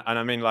 Yeah, and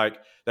I mean, like,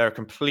 they're a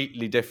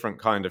completely different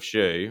kind of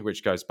shoe,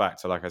 which goes back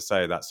to, like I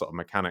say, that sort of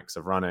mechanics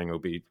of running will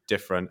be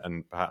different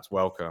and perhaps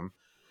welcome.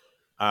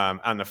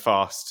 And they're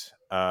fast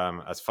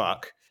as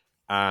fuck.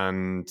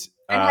 And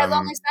how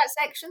long is that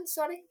section?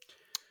 Sorry,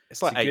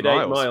 it's like 8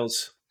 miles. 8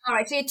 miles. All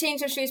right, so you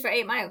change your shoes for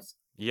 8 miles.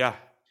 Yeah.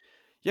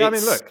 I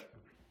mean, look,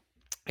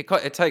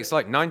 it takes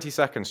like 90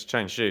 seconds to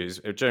change shoes,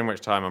 during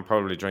which time I'm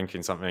probably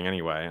drinking something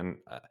anyway. And,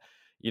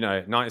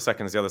 90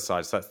 seconds the other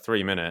side, so that's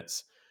 3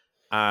 minutes.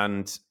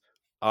 And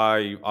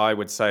I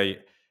would say,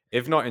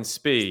 if not in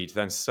speed,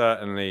 then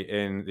certainly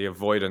in the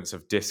avoidance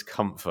of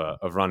discomfort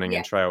of running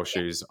in trail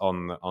shoes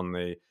on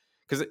the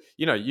because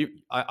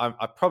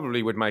I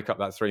probably would make up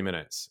that 3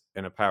 minutes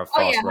in a pair of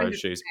fast road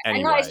shoes anyway.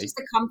 And not it's just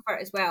the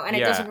comfort as well, and it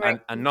doesn't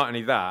work. And not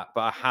only that,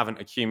 but I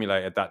haven't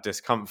accumulated that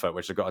discomfort,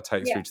 which I've got to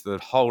take through to the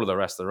whole of the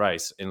rest of the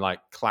race in like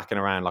clacking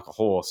around like a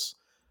horse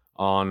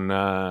on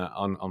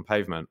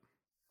pavement.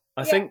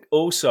 I think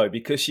also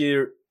because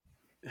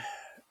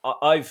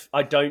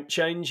I don't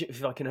change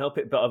if I can help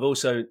it, but I've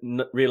also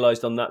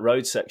realised on that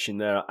road section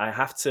there, I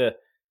have to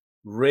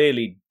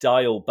really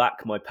dial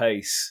back my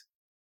pace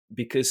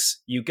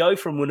because you go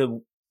from one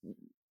of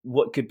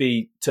what could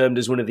be termed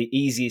as one of the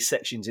easiest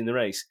sections in the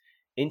race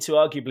into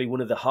arguably one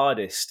of the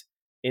hardest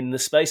in the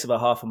space of a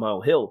half a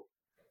mile hill.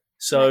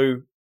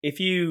 So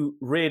if you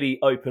really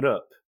open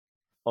up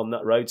on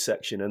that road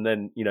section and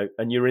then,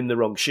 and you're in the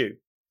wrong shoe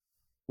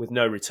with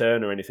no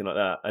return or anything like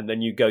that, and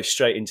then you go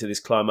straight into this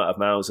climb out of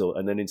Mousehole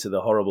and then into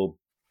the horrible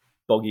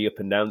boggy up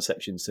and down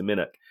sections to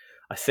Minnock,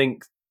 I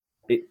think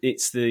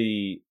it's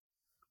the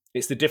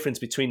difference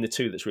between the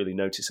two that's really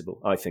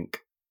noticeable, I think.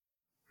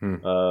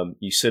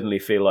 You suddenly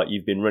feel like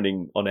you've been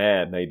running on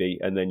air maybe,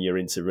 and then you're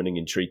into running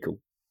in treacle.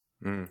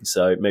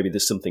 So maybe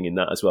there's something in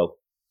that as well.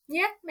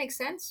 Yeah, makes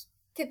sense.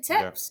 Good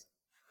tips.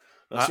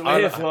 That's what we're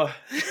here for.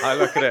 I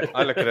look at it.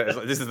 As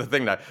like, this is the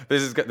thing, though.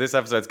 This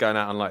episode's going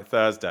out on like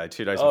Thursday,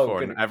 2 days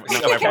before, and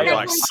everyone's like,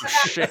 "Oh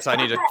shit, I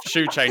need a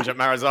shoe change at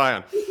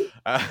Marazion."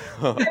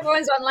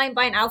 Everyone's online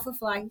buying Alpha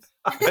Flies.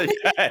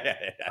 Yeah.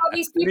 All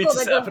these people we need to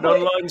set up an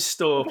online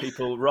store,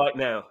 people, right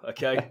now.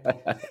 Okay,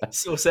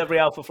 source every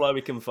Alpha Fly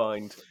we can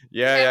find.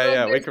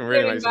 Yeah. We can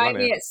really make some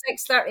money. At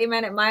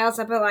 6:30-minute miles,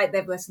 I feel like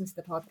they've listened to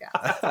the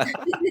podcast.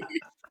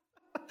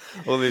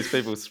 All these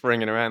people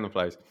springing around the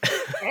place.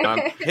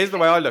 Here's the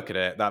way I look at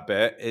it. That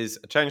bit is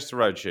a change to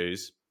road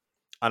shoes,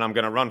 and I'm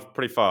going to run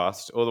pretty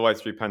fast all the way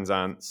through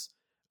Penzance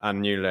and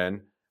New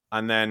Lynn,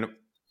 and then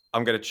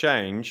I'm going to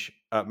change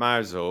at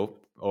Mousehole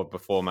or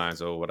before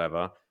Mousehole,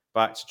 whatever,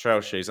 back to trail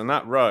shoes. And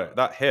that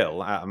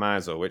hill out of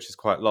Mousehole, which is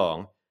quite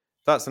long,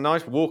 that's a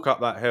nice walk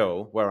up that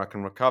hill where I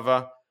can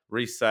recover,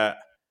 reset,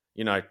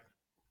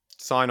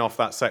 sign off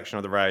that section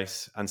of the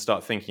race and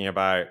start thinking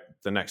about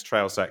the next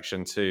trail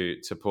section to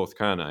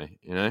Porthcurno,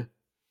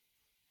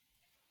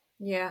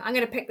 Yeah, I'm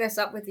going to pick this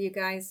up with you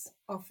guys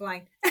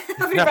offline.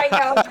 I'll be right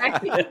now for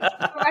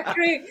my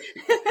crew.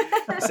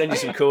 Send you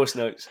some course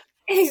notes.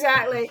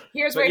 Exactly.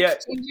 Here's where to change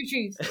your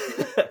shoes.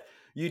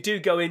 You do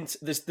go into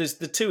there's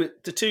the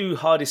two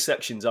hardest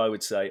sections, I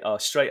would say, are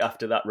straight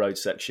after that road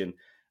section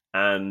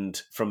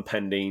and from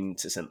Pendeen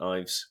to St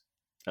Ives,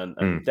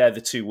 and they're the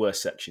two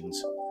worst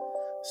sections.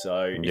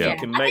 So if you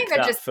can make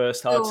that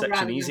first hard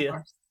section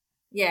easier.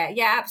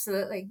 Yeah,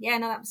 absolutely. Yeah,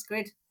 no, that was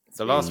good.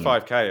 The last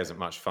 5K isn't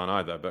much fun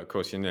either, but of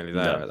course you're nearly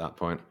there at that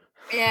point.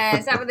 Yeah,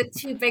 is that with the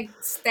two big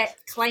step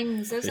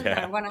climbs, isn't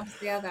there? One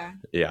after the other.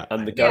 Yeah.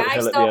 And the goat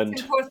hill at the end. I stopped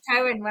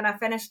in Porthtowan when I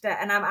finished it,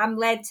 and I'm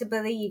led to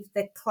believe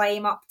the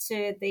climb up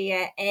to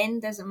the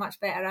end isn't much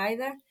better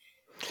either.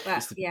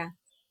 But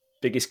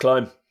biggest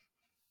climb.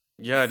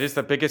 Yeah, it is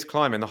the biggest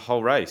climb in the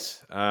whole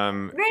race.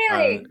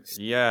 Really?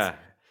 Yeah.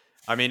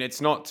 I mean,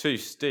 it's not too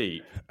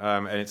steep,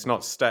 and it's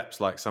not steps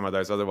like some of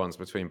those other ones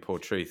between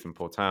Portreath and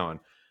Porthtowan,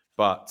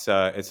 but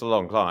it's a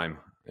long climb.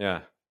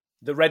 Yeah.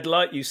 The red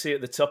light you see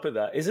at the top of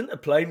that isn't a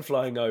plane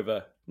flying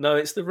over. No,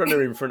 it's the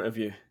runner in front of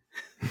you.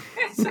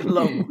 It's a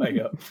long way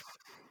up.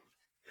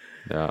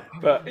 Yeah.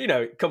 But,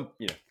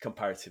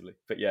 comparatively.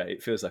 But yeah,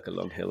 it feels like a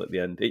long hill at the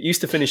end. It used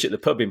to finish at the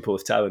pub in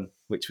Porthtowan,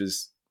 which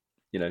was,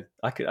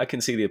 I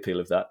can see the appeal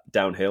of that.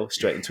 Downhill,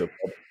 straight into a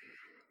pub.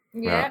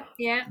 Yeah.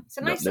 It's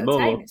a nice little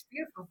time. It's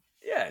beautiful.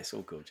 Yeah, it's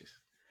all gorgeous.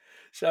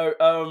 So,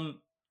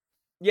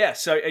 Yeah,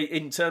 so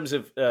in terms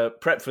of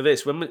prep for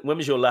this, when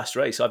was your last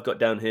race? I've got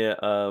down here,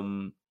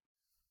 the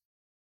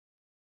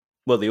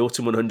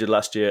Autumn 100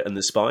 last year and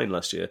the Spine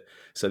last year.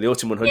 So the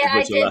Autumn 100 Yeah, I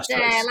was your did. last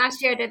race.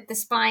 Last year I did the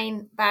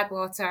Spine,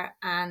 Badwater,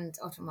 and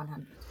Autumn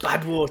 100.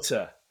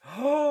 Badwater.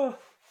 Oh,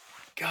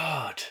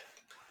 God.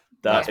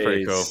 That's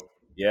pretty cool.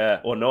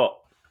 Yeah, or not.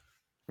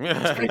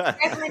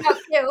 Definitely not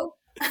cool.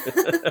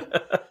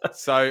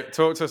 So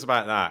talk to us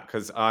about that,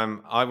 because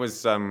I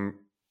was I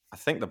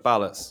think the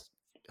ballots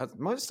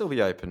might still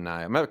be open now.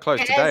 It might close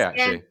today,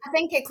 actually. I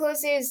think it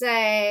closes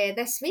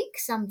this week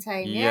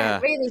sometime. Yeah.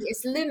 Really,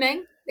 it's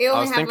looming. I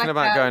was thinking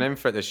about going in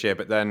for it this year,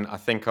 but then I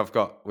think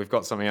we've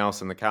got something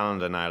else in the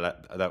calendar now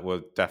that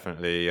will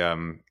definitely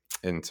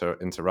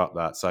interrupt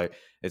that. So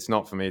it's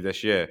not for me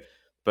this year.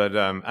 But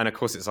and of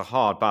course it's a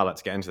hard ballot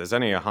to get into. There's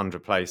only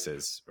 100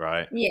 places,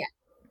 right? Yeah.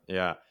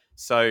 Yeah.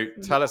 So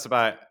tell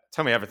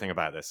me everything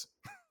about this.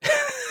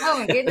 Oh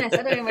my goodness,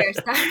 I don't know where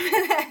to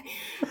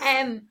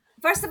start.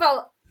 First of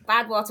all,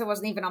 Badwater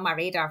wasn't even on my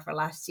radar for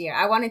last year.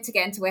 I wanted to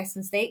get into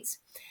Western States,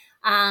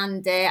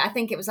 and I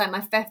think it was like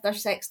my 5th or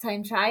 6th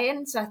time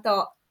trying. So I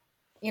thought,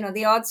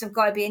 the odds have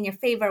got to be in your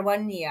favour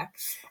one year.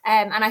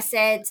 And I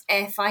said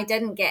if I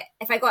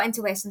got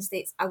into Western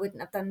States, I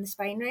wouldn't have done the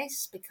Spine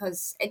race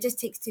because it just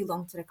takes too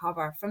long to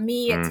recover. For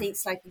me, it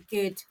takes like a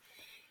good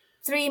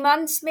 3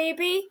 months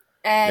maybe.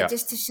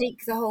 Just to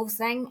shake the whole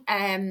thing.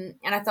 And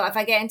I thought if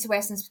I get into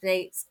Western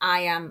States,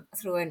 I am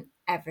throwing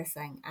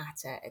everything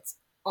at it. It's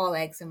all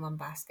eggs in one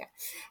basket.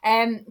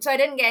 So I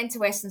didn't get into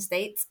Western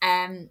States,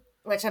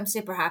 which I'm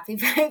super happy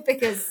about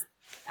because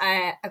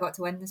I got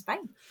to win the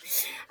Spine,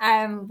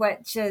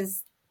 which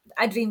is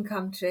a dream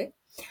come true.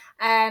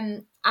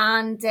 And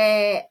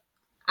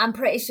I'm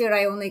pretty sure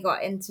I only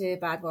got into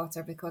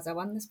Badwater because I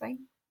won the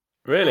Spine.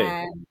 Really?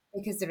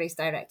 Because the race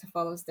director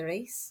follows the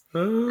race.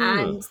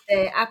 And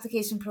the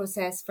application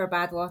process for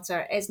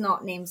Badwater is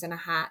not names in a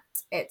hat.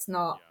 It's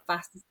not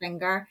fastest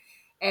finger.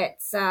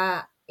 It's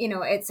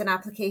it's an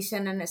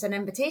application and it's an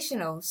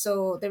invitational.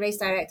 So the race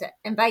director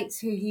invites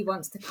who he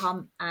wants to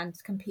come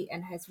and compete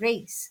in his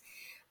race.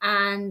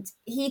 And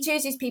he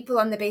chooses people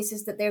on the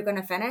basis that they're going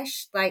to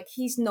finish. Like,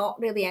 he's not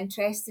really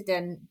interested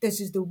in,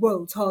 this is the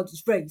world's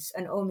hardest race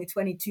and only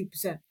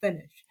 22%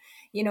 finish.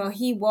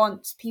 He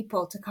wants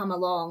people to come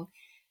along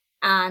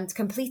and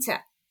complete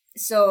it.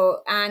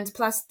 So, and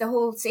plus the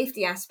whole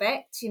safety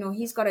aspect,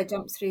 he's got to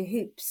jump through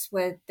hoops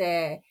with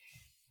the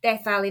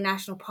Death Valley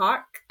National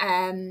Park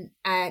to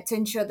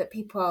ensure that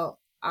people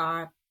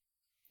are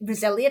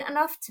resilient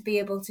enough to be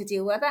able to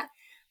deal with it.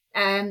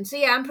 So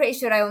yeah, I'm pretty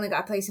sure I only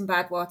got a place in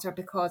Badwater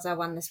because I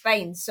won the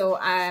Spine. So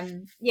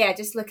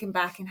just looking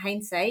back in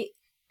hindsight,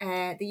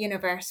 the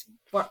universe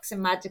works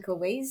in magical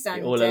ways.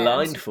 And it all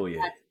aligned for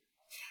you.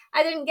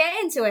 I didn't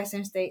get into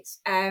Western States,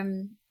 but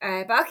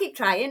I'll keep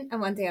trying,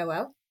 and one day I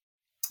will.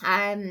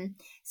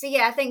 So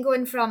yeah, I think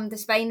going from the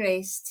Spine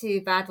race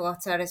to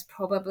Badwater is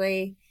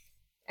probably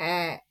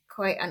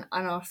quite an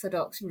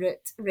unorthodox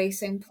route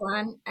racing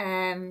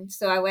plan.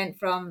 So I went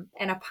from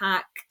in a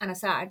pack on a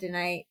Saturday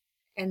night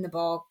in the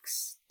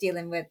bogs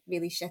dealing with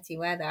really shitty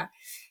weather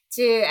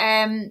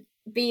to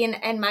being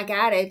in my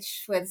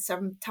garage with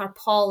some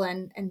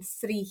tarpaulin and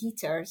 3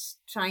 heaters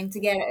trying to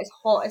get it as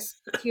hot as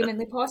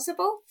humanly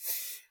possible.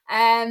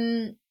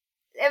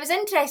 It was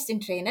interesting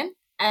training.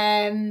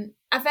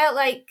 I felt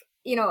like,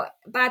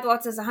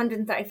 Badwater's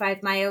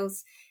 135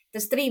 miles.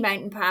 There's 3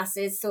 mountain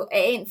passes, so it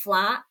ain't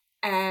flat.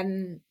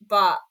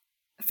 But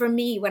for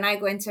me, when I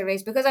go into a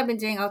race, because I've been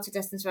doing ultra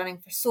distance running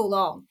for so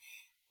long,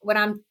 when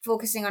I'm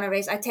focusing on a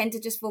race, I tend to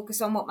just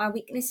focus on what my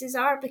weaknesses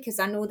are because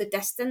I know the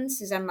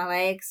distance is in my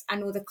legs. I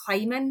know the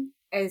climbing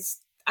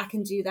I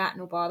can do that,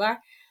 no bother.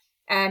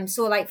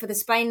 So like for the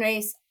Spine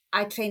race,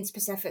 I trained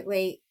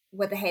specifically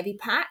with a heavy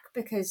pack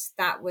because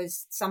that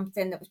was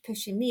something that was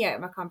pushing me out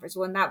of my comfort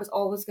zone. That was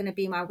always going to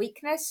be my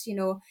weakness.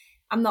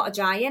 I'm not a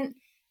giant.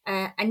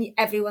 And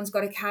everyone's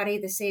got to carry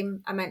the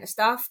same amount of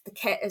stuff. The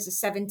kit is a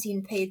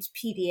 17-page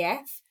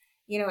PDF.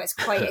 It's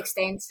quite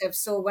extensive.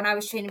 So when I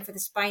was training for the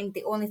Spine,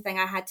 the only thing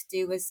I had to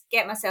do was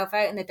get myself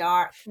out in the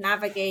dark,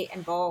 navigate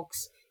in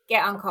bogs,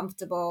 get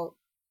uncomfortable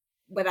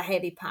with a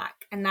heavy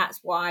pack. And that's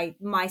why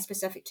my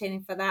specific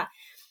training for that.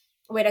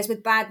 Whereas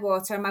with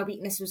Badwater, my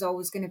weakness was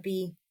always going to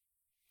be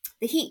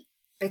the heat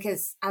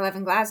because I live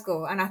in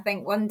Glasgow. And I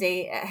think one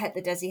day it hit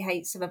the dizzy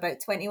heights of about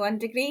 21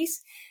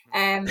 degrees.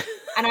 And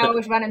I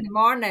always run in the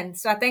morning.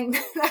 So I think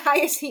the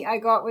highest heat I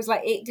got was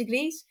like 8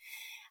 degrees.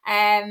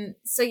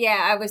 So yeah,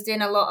 I was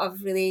doing a lot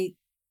of really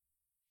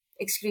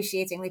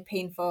excruciatingly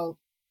painful,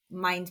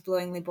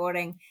 mind-blowingly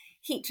boring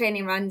heat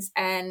training runs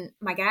in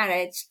my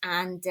garage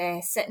and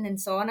sitting in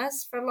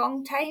saunas for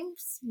long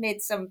times.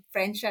 Made some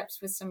friendships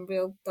with some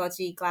real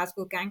dodgy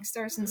Glasgow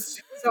gangsters and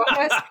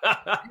saunas.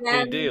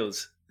 Good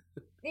deals.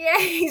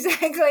 Yeah,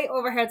 exactly.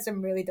 Overheard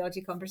some really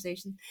dodgy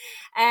conversations.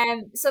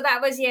 So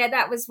that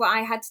was what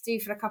I had to do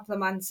for a couple of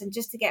months. And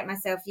just to get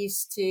myself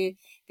used to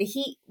the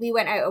heat, we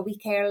went out a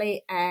week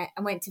early and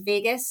went to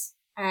Vegas.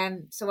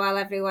 So while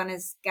everyone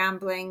is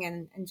gambling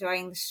and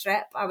enjoying the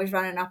strip, I was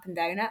running up and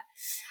down it.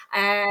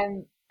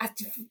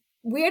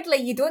 weirdly,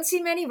 you don't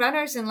see many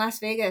runners in Las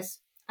Vegas.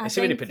 I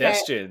see many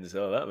pedestrians.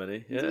 That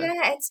many.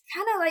 Yeah, it's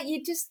kind of like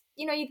you just,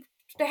 you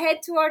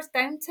head towards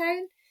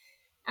downtown,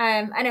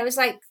 and it was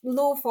like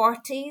low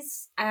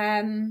 40s.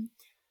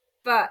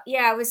 But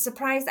yeah, I was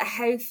surprised at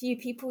how few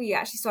people you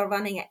actually saw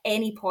running at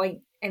any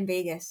point in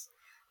Vegas.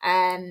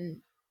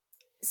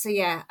 So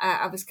yeah,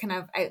 I was kind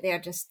of out there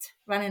just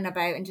running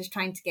about and just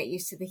trying to get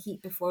used to the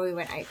heat before we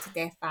went out to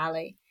Death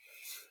Valley.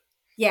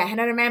 Yeah, and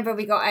I remember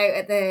we got out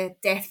at the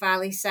Death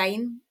Valley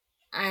sign,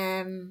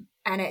 and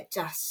it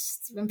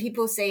just, when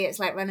people say it's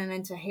like running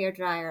into a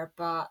hairdryer,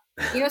 but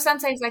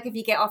sometimes like if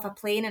you get off a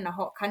plane in a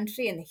hot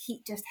country and the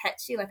heat just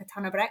hits you like a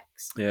ton of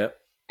bricks. Yeah.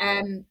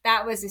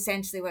 That was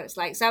essentially what it's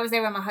like. So I was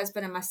there with my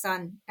husband and my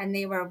son, and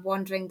they were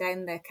wandering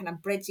down the kind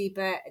of bridgy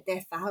bit at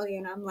Death Valley,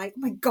 and I'm like, oh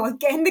my God,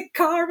 get in the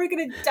car, we're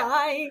gonna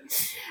die.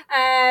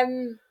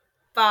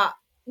 But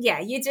yeah,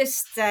 you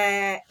just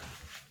the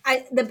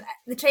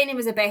training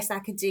was the best I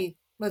could do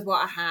with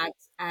what I had.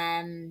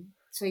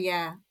 So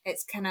yeah,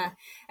 it's kind of,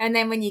 and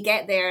then when you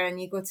get there and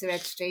you go to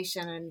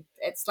registration, and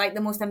it's like the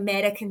most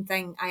American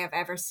thing I have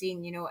ever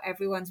seen.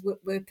 Everyone's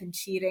whoop whoop and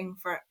cheering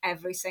for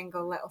every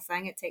single little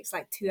thing. It takes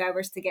like 2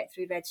 hours to get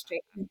through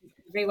registration.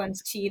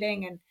 Everyone's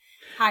cheering and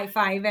high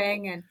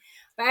fiving,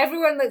 but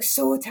everyone looks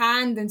so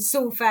tanned and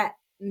so fit,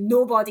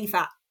 no body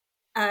fat.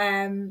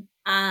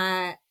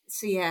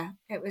 So yeah,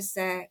 it was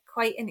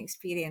quite an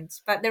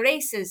experience. But the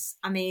race is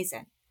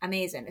amazing.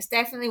 It's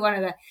definitely one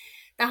of the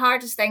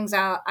hardest things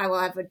I will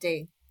ever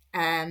do.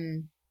 I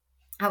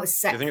was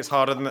sick. Do you think it's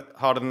harder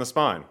than the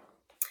Spine?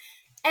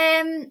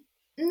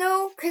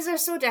 No, because they're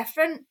so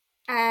different.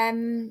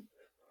 I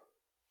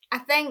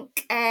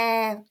think,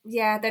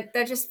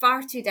 they're just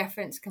far too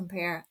different to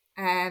compare.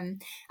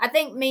 I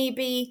think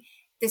maybe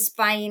the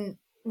Spine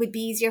would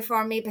be easier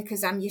for me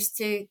because I'm used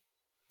to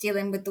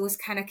dealing with those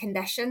kind of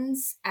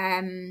conditions.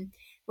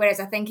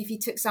 Whereas I think if you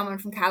took someone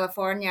from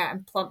California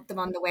and plumped them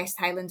on the West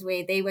Highland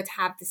Way, they would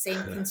have the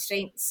same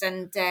constraints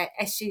and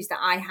issues that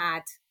I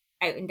had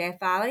out in Death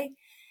Valley.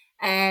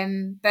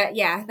 But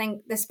yeah, I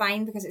think the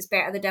Spine, because it's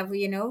better the devil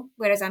you know.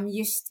 Whereas I'm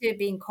used to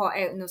being caught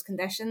out in those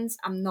conditions.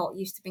 I'm not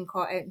used to being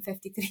caught out in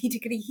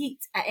 53-degree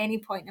heat at any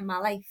point in my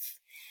life.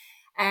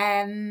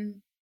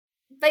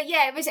 But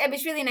yeah, it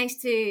was really nice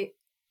to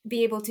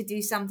be able to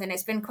do something.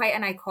 It's been quite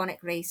an iconic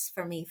race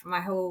for me for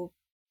my whole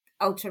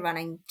ultra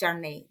running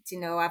journey.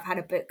 I've had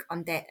a book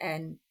on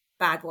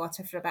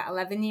Badwater for about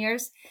 11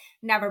 years,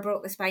 never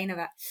broke the spine of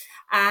it,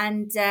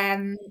 and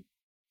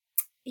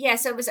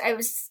so it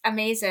was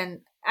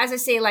amazing. As I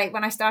say, like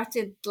when I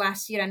started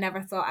last year, I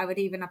never thought I would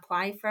even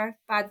apply for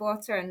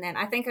Badwater, and then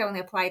I think I only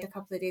applied a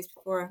couple of days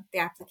before the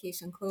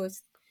application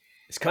closed.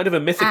 It's kind of a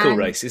mythical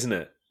race, isn't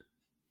it?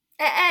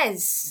 It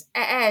is.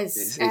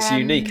 It's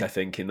unique, I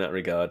think, in that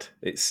regard.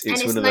 It's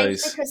one of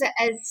nice those, because it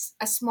is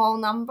a small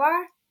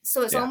number.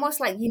 So it's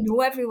almost like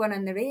everyone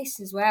in the race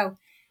as well.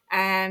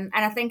 And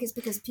I think it's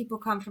because people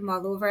come from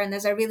all over, and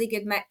there's a really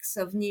good mix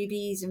of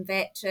newbies and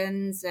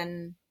veterans,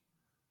 and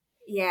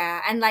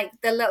like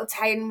the little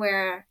town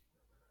where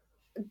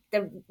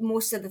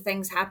most of the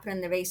things happen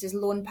in the race is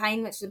Lone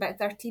Pine, which is about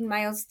 13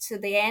 miles to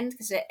the end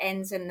because it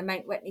ends in the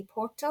Mount Whitney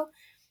portal.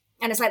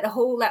 And it's like the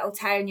whole little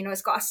town,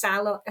 it's got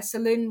a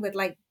saloon with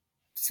like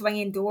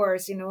swinging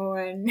doors,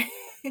 and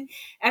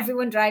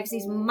everyone drives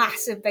these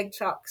massive big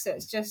trucks. So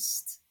it's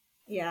just...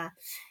 Yeah,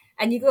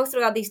 and you go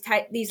through all these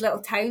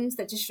little towns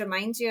that just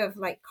remind you of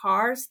like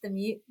Cars, the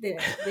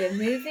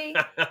movie.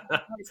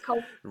 It's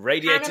called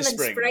Radiator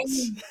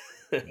Springs.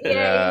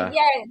 Yeah.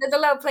 There's a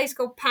little place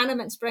called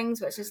Panamint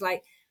Springs, which is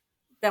like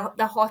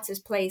the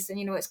hottest place, and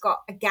it's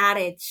got a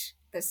garage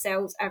that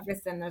sells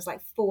everything. There's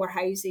like 4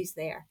 houses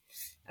there.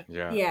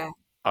 Yeah.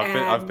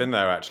 I've been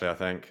there actually. I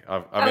think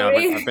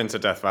really? I've been to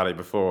Death Valley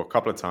before a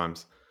couple of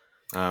times.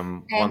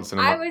 Once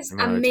I was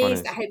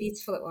amazed at how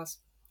beautiful it was.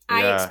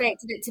 I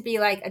expected it to be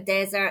like a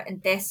desert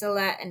and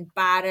desolate and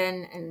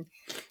barren and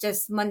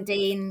just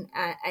mundane.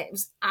 It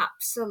was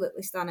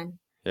absolutely stunning.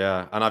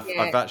 Yeah, and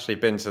I've actually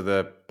been to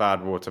the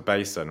Badwater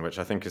Basin, which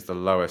I think is the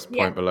lowest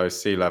point below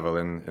sea level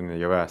in the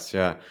US.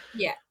 Yeah.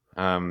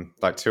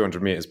 Like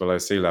 200 meters below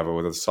sea level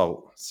with the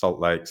salt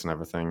lakes and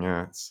everything.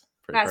 Yeah, it's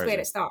pretty That's crazy. where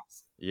it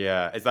starts.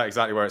 Yeah, is that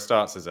exactly where it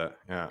starts? Is it?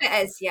 Yeah,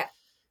 it is. Yeah.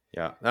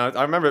 Yeah,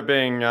 I remember it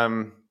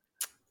being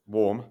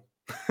warm.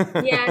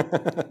 Yeah,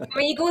 I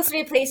mean, you go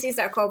through places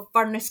that are called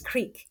Furnace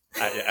Creek.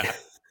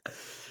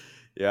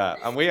 Yeah,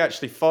 and we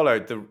actually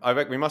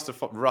we must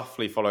have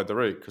roughly followed the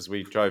route because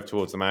we drove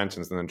towards the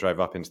mountains and then drove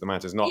up into the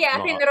mountains.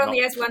 I think there only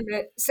is one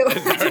route. So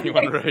there's only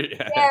one route.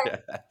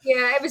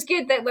 Yeah, it was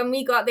good that when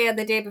we got there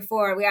the day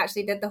before, we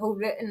actually did the whole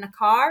route in the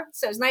car.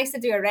 So it was nice to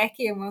do a recce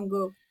in one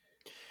go.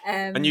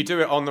 And you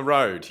do it on the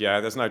road, yeah?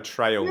 There's no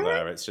trail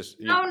there. It's just...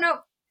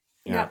 No.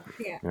 Yeah.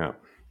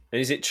 And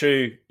is it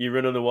true you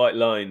run on the white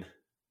line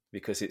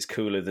because it's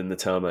cooler than the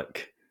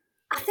tarmac?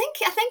 I think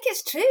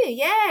it's true,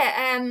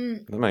 yeah.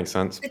 That makes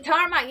sense. The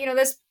tarmac,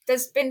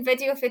 there's been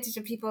video footage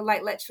of people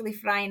like literally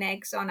frying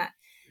eggs on it.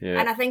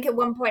 And I think at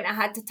one point I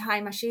had to tie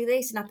my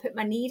shoelace and I put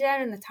my knee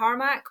down in the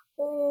tarmac.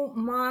 Oh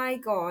my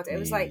God. It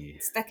was like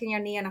sticking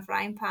your knee in a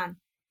frying pan.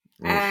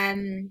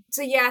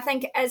 So yeah, I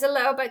think it is a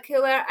little bit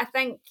cooler. I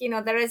think,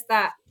 there is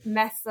that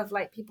myth of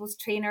like people's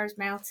trainers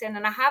melting.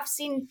 And I have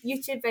seen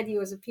YouTube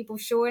videos of people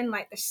showing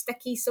like the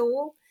sticky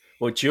sole.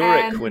 Well,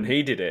 Jurek, when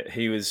he did it,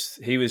 he was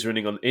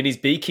running in his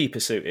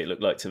beekeeper suit, it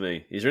looked like to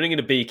me. He's running in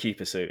a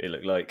beekeeper suit, it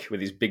looked like, with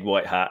his big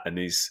white hat and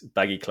his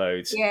baggy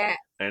clothes. Yeah.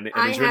 And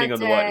he's running on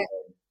the white.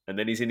 And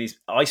then he's in his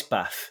ice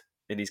bath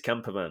in his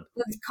camper van.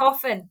 With his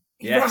coffin.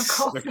 Yes,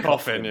 the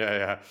coffin.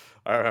 Yeah.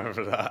 I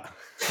remember that.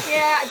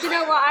 Yeah, do you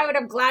know what? I would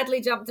have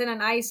gladly jumped in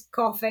an ice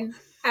coffin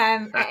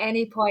at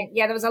any point.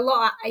 Yeah, there was a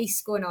lot of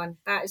ice going on,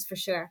 that is for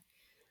sure.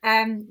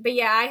 But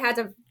yeah, I had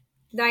a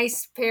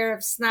nice pair of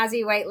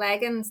snazzy white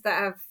leggings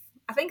that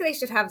I think they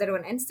should have their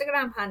own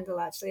Instagram handle,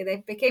 actually. They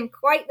became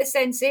quite the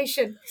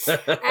sensation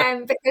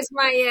because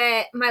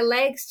my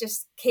legs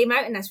just came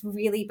out in this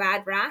really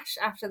bad rash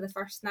after the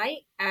first night.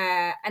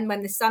 And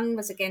when the sun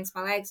was against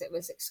my legs, it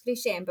was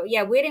excruciating. But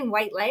yeah, wearing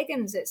white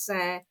leggings, it's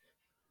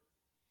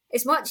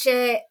much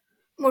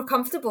more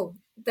comfortable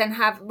than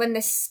when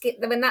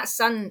that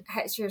sun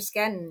hits your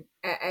skin.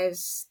 It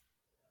is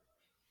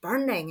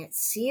burning, it's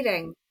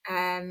searing.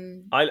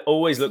 I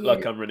always look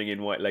like I'm running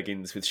in white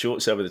leggings with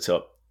shorts over the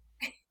top.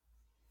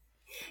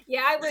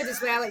 Yeah, I would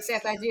as well,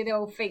 except I do the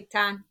old fake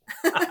tan.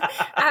 I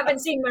haven't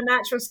seen my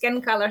natural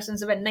skin colour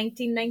since about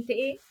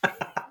 1998.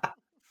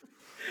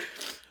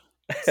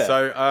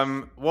 So,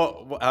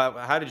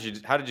 how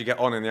did you get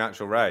on in the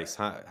actual race?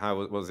 How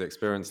was the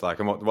experience like,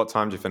 and what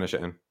time did you finish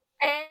it in?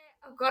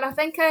 Oh God, I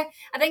think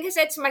I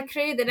said to my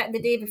crew that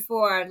the day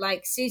before,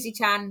 like Susie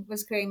Chan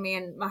was crewing me,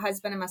 and my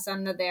husband and my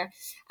son are there,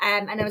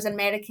 and there was an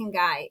American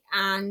guy,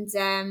 and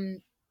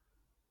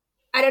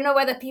I don't know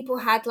whether people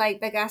had like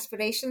big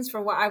aspirations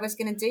for what I was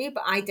going to do,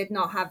 but I did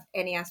not have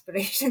any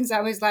aspirations.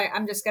 I was like,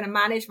 I'm just going to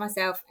manage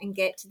myself and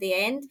get to the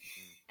end.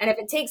 And if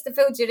it takes the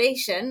full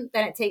duration,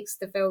 then it takes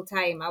the full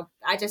time.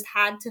 I just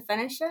had to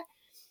finish it.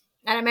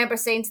 And I remember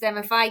saying to them,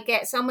 if I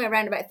get somewhere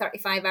around about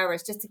 35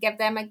 hours, just to give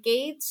them a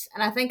gauge.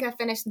 And I think I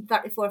finished in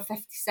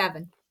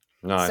 34:57.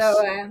 Nice.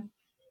 So,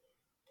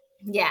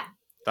 yeah.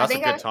 That's a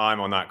good time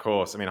on that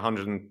course. I mean,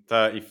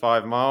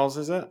 135 miles,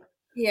 is it?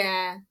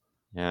 Yeah.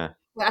 Yeah.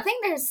 Well, I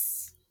think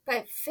there's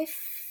about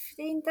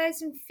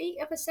 15,000 feet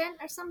of ascent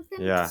or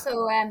something. Yeah.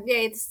 So,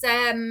 it's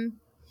I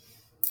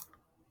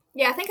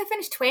think I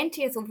finished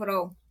 20th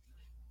overall.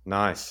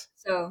 Nice.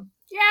 So,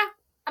 yeah.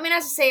 I mean,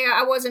 as I say,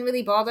 I wasn't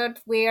really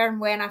bothered where and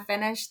when I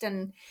finished.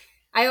 And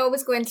I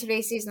always go into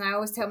races and I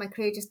always tell my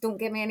crew, just don't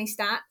give me any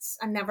stats.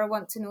 I never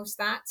want to know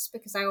stats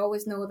because I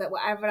always know that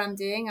whatever I'm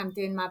doing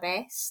my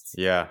best.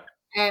 Yeah.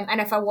 And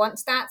if I want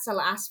stats,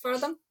 I'll ask for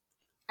them.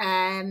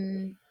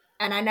 And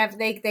I never,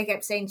 they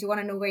kept saying, do you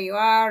want to know where you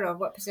are or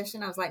what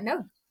position? I was like,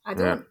 no, I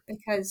don't,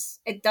 because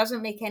it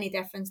doesn't make any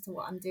difference to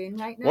what I'm doing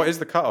right now. What is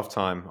the cutoff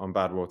time on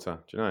Badwater?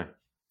 Do you know?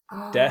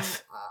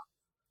 Death.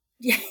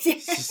 Yeah.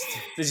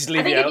 Just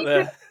leave it out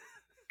there.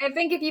 I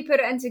think if you put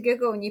it into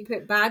Google and you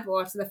put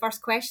Badwater, the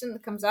first question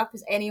that comes up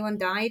is, anyone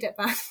died at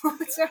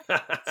Badwater? It's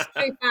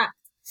true fact.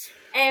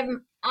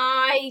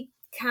 I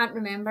can't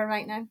remember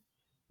right now.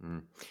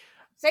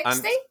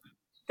 60?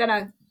 Don't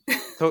know.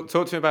 Talk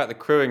to me about the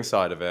crewing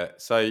side of it.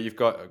 So you've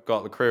got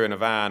the crew in a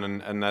van,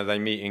 and are they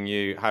meeting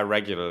you how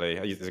regularly?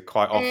 Is it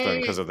quite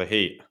often because of the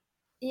heat?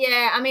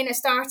 Yeah, I mean, it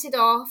started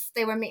off,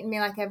 they were meeting me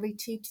like every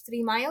 2 to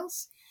 3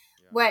 miles,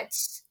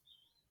 which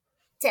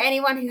to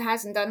anyone who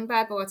hasn't done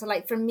Badwater,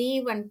 like for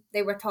me, when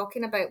they were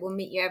talking about we'll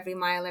meet you every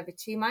mile, every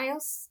 2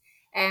 miles,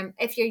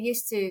 if you're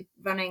used to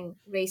running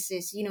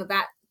races,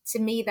 that to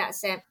me that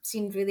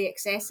seemed really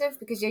excessive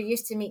because you're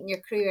used to meeting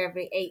your crew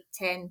every 8,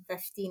 10,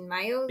 15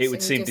 miles. It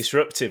would seem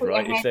disruptive,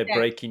 right, if they're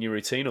breaking your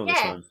routine all the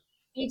time.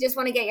 You just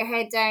want to get your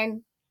head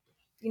down,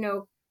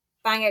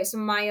 bang out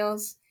some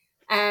miles.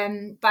 But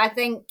I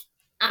think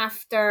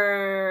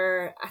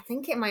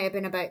it might have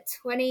been about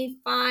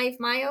 25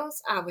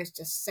 miles, I was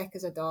just sick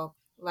as a dog,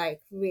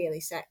 like really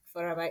sick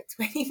for about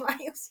 20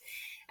 miles.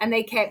 And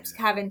they kept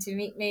having to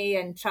meet me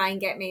and try and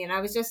get me. And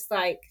I was just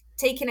like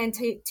taking in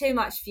too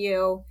much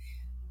fuel.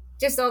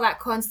 Just all that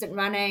constant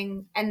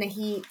running in the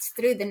heat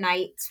through the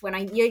night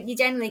when you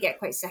generally get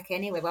quite sick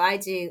anyway. Well, I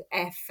do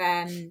if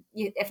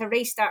a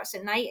race starts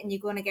at night and you're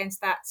going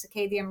against that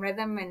circadian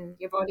rhythm and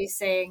your body's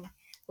saying,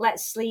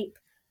 let's sleep,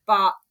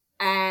 but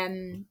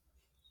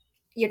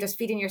you're just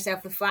feeding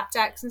yourself with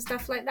flapjacks and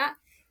stuff like that.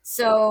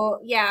 So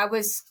yeah, I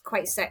was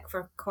quite sick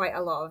for quite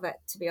a lot of it,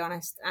 to be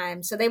honest.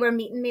 So they were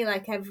meeting me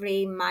like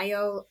every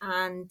mile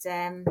and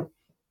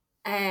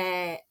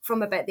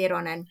from about there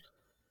on in.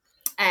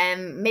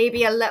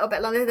 Maybe a little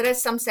bit longer. There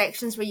is some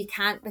sections where you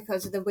can't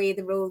because of the way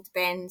the road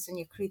bends and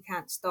your crew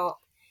can't stop.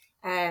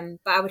 But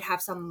I would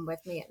have someone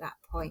with me at that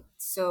point.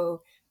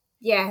 So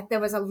yeah,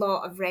 there was a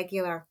lot of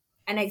regular.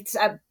 And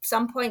at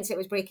some points it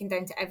was breaking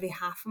down to every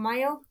half a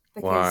mile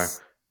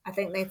because I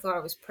think they thought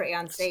it was pretty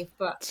unsafe.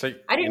 But so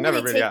I didn't you're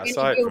never really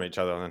outside from each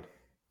other then?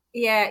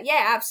 Yeah,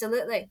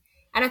 absolutely.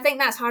 And I think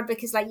that's hard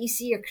because, like, you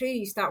see your crew,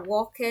 you start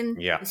walking,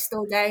 you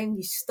slow down,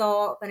 you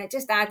stop, and it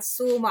just adds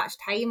so much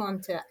time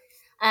onto it.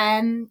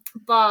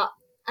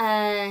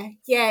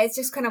 Yeah, it's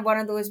just kind of one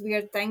of those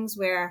weird things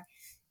where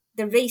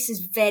the race is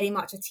very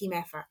much a team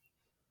effort.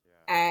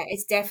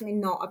 It's definitely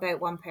not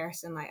about one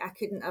person. Like, I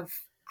couldn't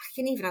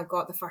even have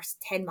got the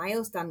first 10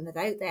 miles done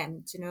without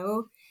them, you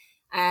know?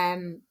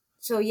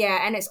 So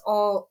yeah, and it's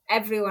all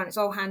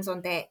hands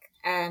on deck.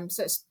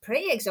 So it's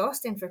pretty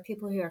exhausting for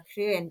people who are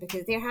crewing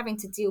because they're having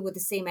to deal with the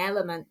same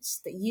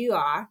elements that you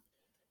are.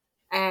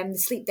 The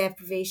sleep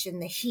deprivation,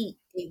 the heat,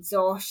 the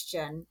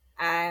exhaustion.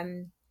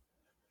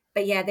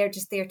 But yeah, they're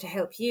just there to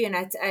help you.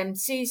 And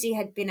Susie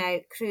had been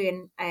out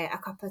crewing a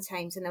couple of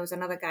times, and there was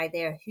another guy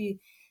there who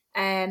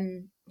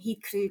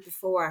he'd crewed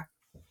before,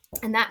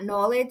 and that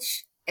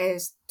knowledge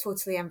is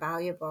totally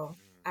invaluable.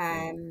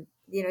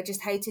 You know,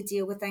 just how to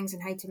deal with things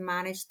and how to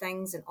manage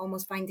things, and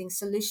almost finding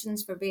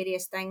solutions for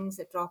various things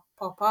that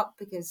pop up,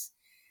 because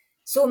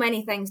so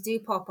many things do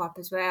pop up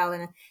as well.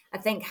 And I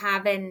think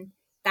having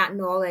that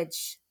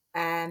knowledge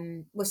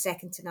was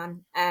second to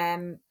none.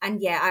 And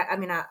yeah, I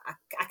mean, I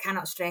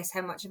cannot stress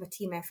how much of a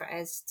team effort it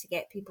is to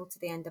get people to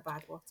the end of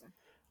Badwater.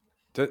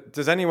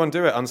 Does anyone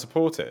do it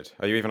unsupported?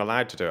 Are you even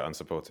allowed to do it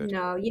unsupported?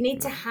 No, you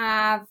need to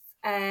have,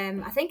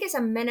 I think it's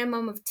a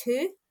minimum of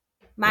 2,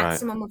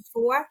 maximum of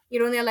 4.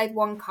 You're only allowed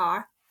 1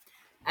 car.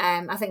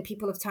 I think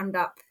people have turned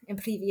up in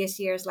previous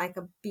years like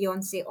a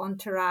Beyonce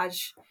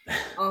entourage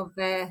of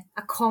a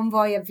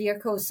convoy of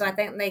vehicles. So I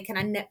think they kind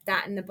of nipped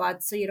that in the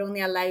bud. So you're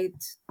only allowed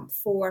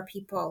 4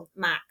 people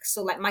max.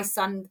 So like my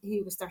son,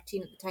 who was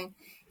 13 at the time,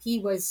 he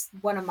was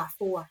one of my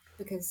 4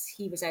 because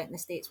he was out in the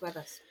States with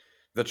us.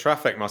 The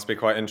traffic must be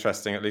quite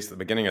interesting, at least at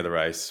the beginning of the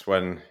race,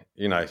 when,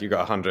 you know, you got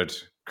 100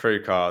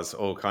 crew cars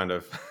all kind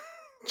of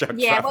well,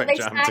 they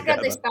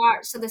stagger the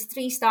start, so there's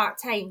 3 start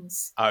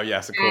times. Oh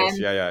yes, of course.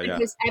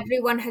 Because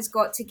everyone has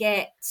got to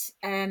get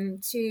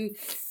to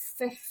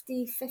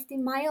 50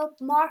 mile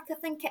mark, I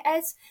think it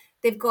is.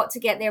 They've got to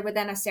get there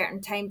within a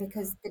certain time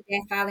because the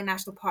Death Valley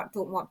National Park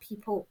don't want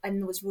people in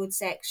those road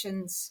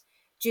sections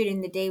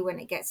during the day when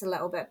it gets a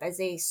little bit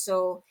busy.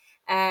 So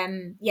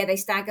they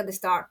stagger the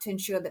start to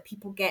ensure that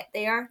people get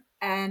there.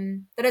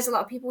 There is a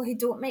lot of people who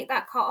don't make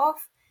that cut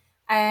off.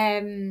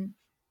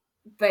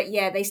 But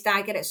yeah, they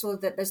stagger it so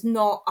that there's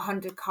not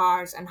 100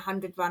 cars and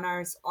 100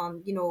 runners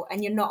on, you know,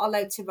 and you're not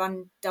allowed to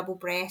run double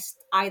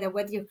breast either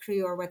with your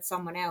crew or with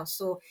someone else.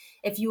 So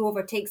if you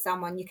overtake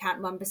someone, you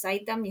can't run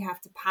beside them. You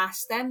have to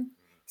pass them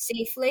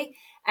safely.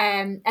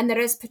 And there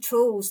is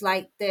patrols,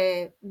 like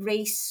the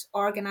race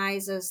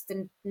organisers,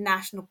 the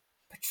national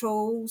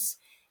patrols.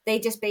 They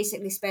just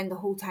basically spend the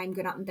whole time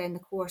going up and down the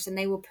course, and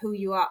they will pull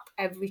you up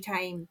every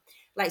time,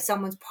 like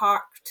someone's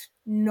parked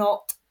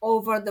not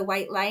over the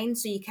white line.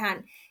 So you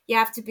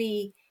have to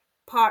be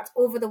parked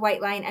over the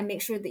white line and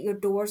make sure that your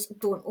doors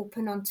don't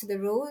open onto the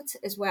road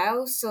as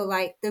well. So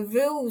like the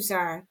rules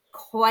are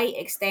quite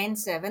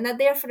extensive, and they're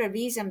there for a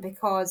reason,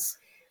 because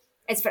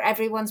it's for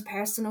everyone's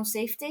personal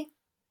safety.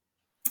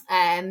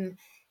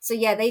 So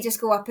yeah, they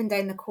just go up and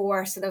down the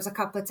course. So there was a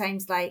couple of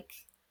times like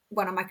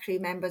one of my crew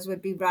members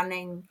would be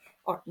running,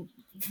 or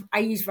I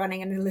use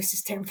running in the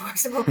loosest term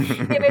possible.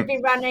 They would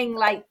be running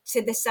like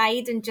to the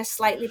side and just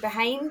slightly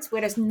behind,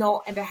 whereas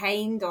not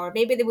behind, or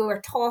maybe we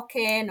were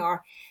talking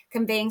or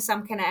conveying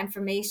some kind of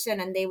information,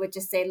 and they would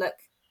just say, look,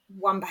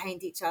 one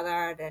behind each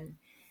other. And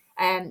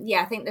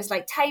I think there's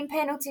like time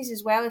penalties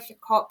as well if you're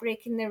caught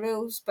breaking the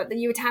rules, but then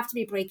you would have to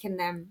be breaking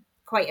them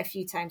quite a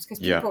few times because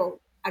people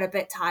are a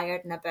bit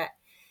tired and a bit,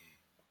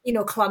 you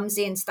know,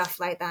 clumsy and stuff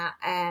like that.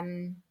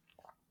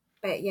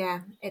 But yeah,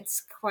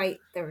 it's quite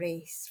the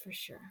race for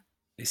sure.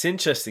 It's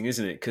interesting,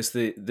 isn't it? Because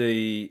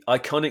the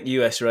iconic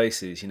US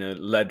races, you know,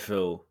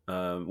 Leadville,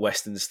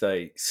 Western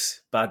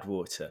States,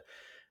 Badwater,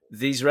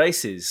 these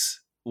races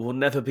will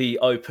never be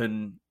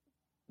open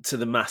to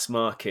the mass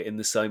market in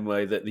the same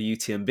way that the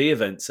UTMB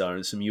events are,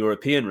 and some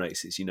European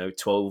races, you know,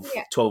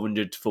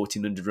 1,200,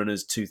 1,400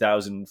 runners,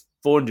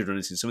 2,400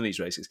 runners in some of these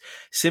races,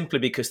 simply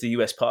because the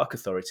US park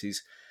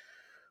authorities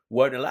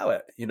won't allow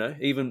it. You know,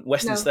 even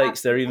Western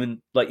States, they're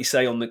even, like you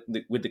say,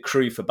 with the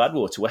crew for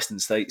Badwater, Western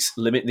States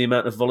limit the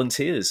amount of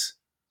volunteers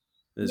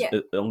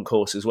on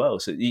course as well.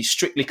 So you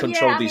strictly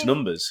control these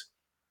numbers.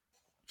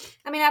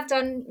 I mean, I've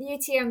done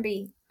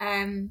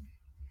UTMB.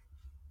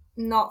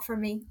 Not for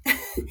me.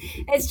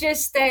 It's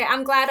just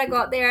I'm glad I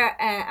got there,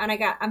 and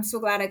I'm so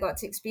glad I got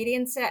to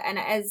experience it, and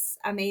it is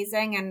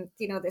amazing. And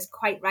you know, there's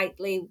quite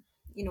rightly,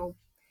 you know,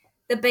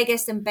 the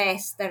biggest and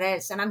best there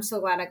is, and I'm so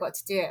glad I got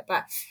to do it.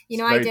 But you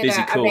know, I did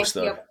a course,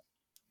 though.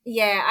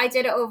 I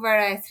did it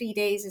over 3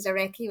 days as a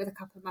recce with a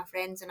couple of my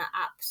friends, and I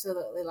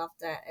absolutely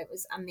loved it. It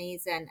was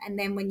amazing. And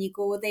then when you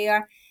go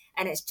there,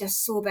 and it's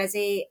just so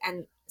busy,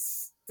 and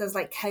there's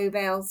like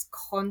cowbells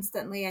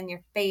constantly in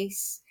your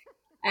face.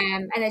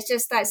 And it's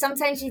just that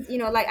sometimes you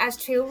know, like as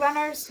trail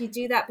runners, you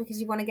do that because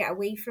you want to get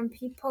away from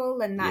people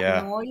and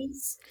that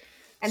noise.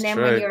 And then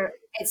when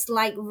it's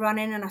like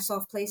running in a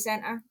soft play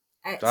centre.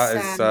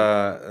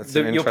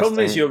 Your problem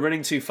is you're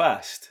running too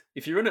fast.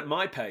 If you run at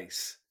my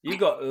pace, You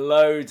got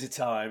loads of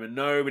time and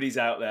nobody's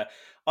out there.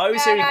 I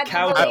was hearing I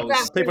don't believe cowbells.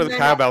 that. People with the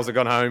cowbells have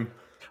gone home.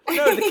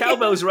 No, the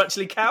cowbells are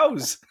actually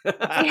cows. I'm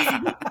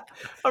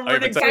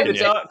running through the Overtaking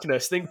you.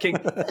 darkness thinking,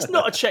 there's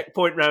not a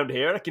checkpoint round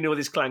here. I can hear all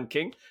this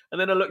clanking. And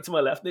then I look to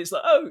my left and it's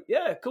like, oh,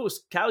 yeah, of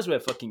course, cows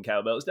wear fucking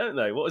cowbells, don't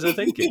they? What was I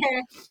thinking?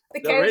 Yeah,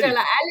 the No, cows really. are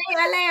like,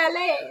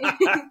 ale,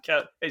 ale,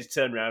 ale. It's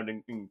turned around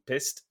and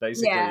pissed,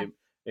 basically, Yeah.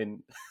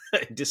 in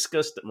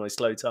disgust at my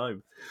slow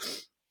time.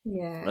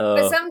 Yeah, Oh.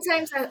 but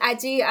sometimes I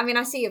do. I mean,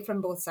 I see it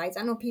from both sides.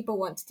 I know people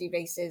want to do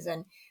races,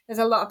 and there's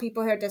a lot of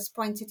people who are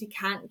disappointed who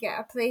can't get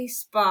a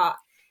place. But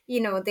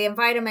the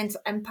environmental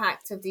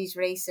impact of these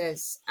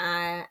races,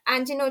 and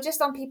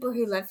just on people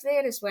who live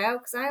there as well.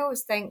 Because I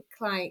always think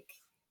like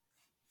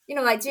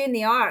doing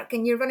the Arc,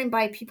 and you're running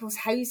by people's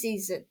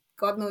houses at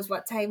God knows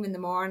what time in the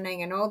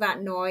morning, and all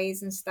that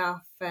noise and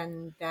stuff,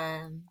 and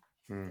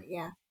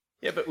yeah.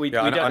 Yeah, but we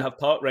Yeah, don't have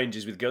park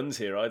rangers with guns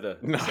here either.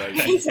 No. So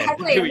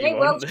Exactly, do what they you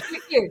will want.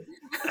 shoot you.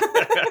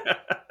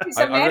 It's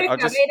I America.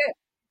 just-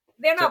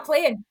 they're not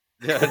playing.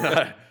 Yeah,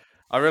 no.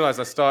 I realised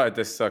I started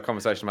this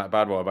conversation about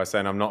Badwater by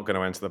saying I'm not going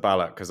to enter the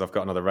ballot because I've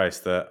got another race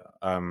that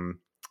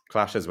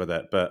clashes with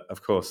it. But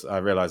of course, I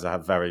realise I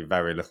have very,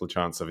 very little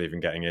chance of even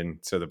getting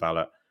into the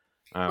ballot.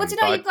 Well,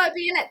 you've got to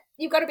be in it.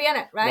 You've got to be in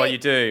it, right? Well, you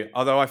do.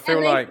 Although I feel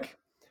And like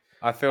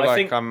I I'm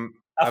think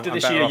after I'm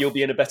this better year, off- you'll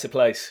be in a better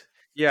place.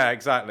 Yeah,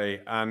 exactly.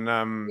 And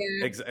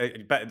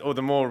Yeah. or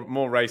the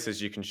more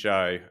races you can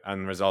show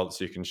and results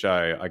you can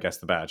show, I guess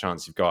the better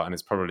chance you've got. And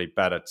it's probably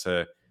better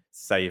to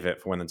save it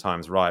for when the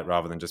time's right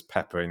rather than just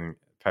peppering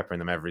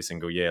them every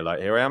single year. Like,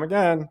 here I am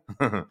again.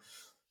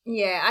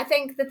 Yeah, I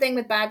think the thing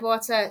with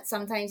Badwater,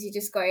 sometimes you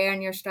just got to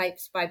earn your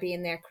stripes by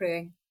being there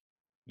crewing.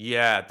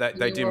 Yeah,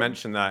 they do Yeah.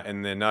 mention that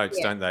in the notes,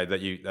 Yeah. don't they?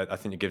 That I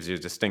think it gives you a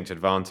distinct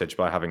advantage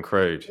by having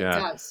crewed. It Yeah,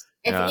 does.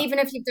 Yeah. Even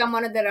if you've done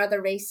one of their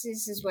other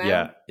races as well.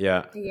 yeah.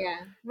 Yeah.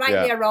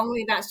 Rightly or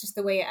wrongly, that's just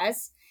the way it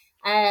is.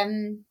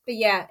 But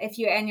yeah, if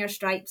you earn your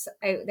stripes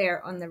out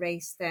there on the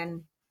race,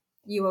 then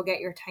you will get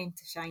your time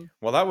to shine.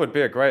 Well, that would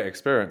be a great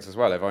experience as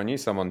well. If I knew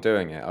someone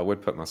doing it, I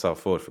would put myself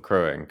forward for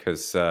crewing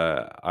because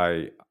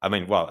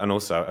and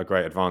also a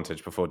great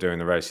advantage before doing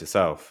the race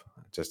yourself,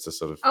 just to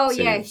sort of. Oh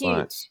see yeah, what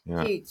it's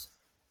like. huge.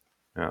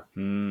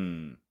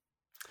 Hmm.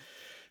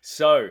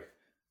 So,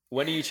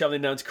 when are you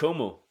travelling down to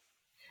Cornwall?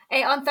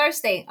 On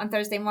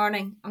Thursday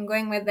morning, I'm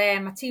going with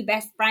my two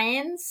best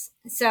friends.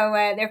 So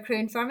they're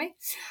crewing for me.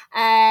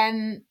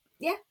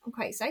 Yeah, I'm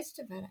quite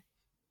excited about it.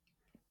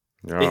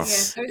 Yeah. Yeah,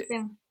 It's-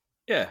 Thursday.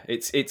 Yeah,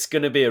 it's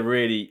going to be a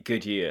really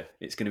good year.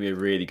 It's going to be a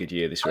really good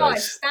year, this Oh, it's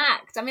race.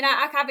 stacked. I mean,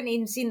 I haven't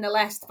even seen the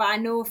list, but I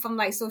know from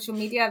like social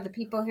media the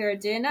people who are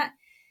doing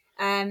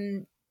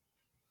it.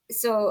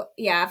 So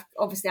yeah,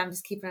 obviously I'm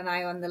just keeping an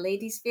eye on the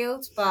ladies'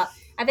 field, but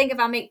I think if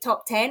I make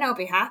top 10, I'll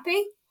be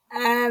happy.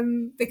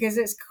 Because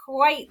it's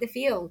quite the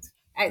field.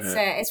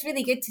 It's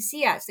really good to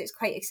see. Actually, it's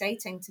quite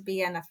exciting to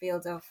be in a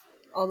field of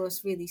all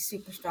those really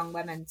super strong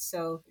women.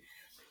 So,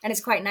 and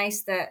it's quite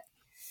nice that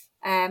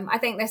I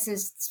think this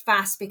is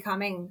fast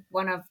becoming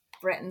one of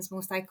Britain's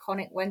most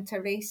iconic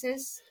winter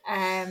races.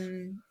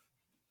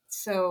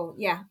 So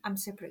yeah, I'm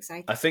super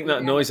excited. I think to be that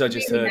there. noise I It's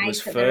just really heard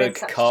nice was that there is Ferg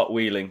such-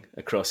 cartwheeling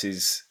across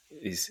his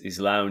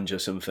lounge or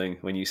something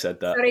when you said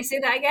that. Sorry, say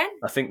that again.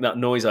 I think that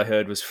noise I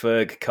heard was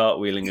Ferg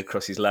cartwheeling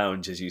across his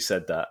lounge as you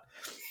said that.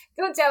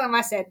 Don't tell him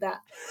I said that.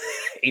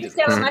 He Just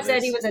doesn't tell him I listen to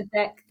said he this. was a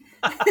dick.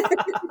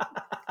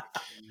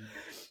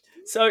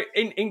 So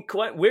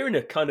we're in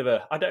a kind of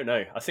a, I don't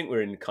know, I think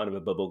we're in kind of a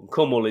bubble.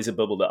 Cornwall is a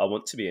bubble that I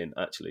want to be in,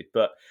 actually.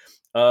 But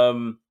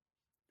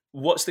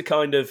what's the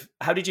kind of,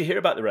 how did you hear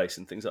about the race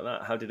and things like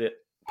that? How did it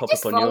pop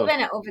Just up on your...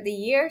 following it over the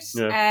years.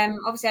 Yeah.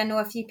 Obviously, I know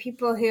a few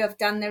people who have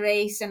done the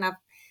race, and I've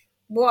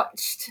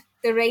watched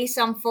the race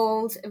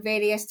unfold at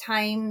various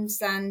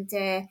times. And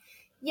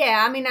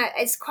yeah, I mean,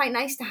 it's quite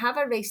nice to have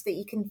a race that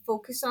you can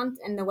focus on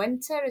in the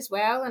winter as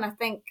well. And I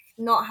think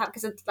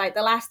because it's like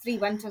the last 3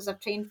 winters I've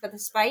trained for the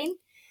spine.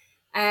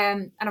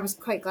 And I was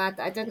quite glad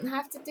that I didn't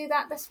have to do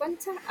that this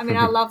winter. I mean,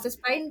 I love the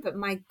spine, but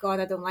my God,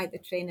 I don't like the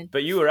training.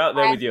 But you were out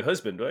there with your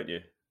husband, weren't you?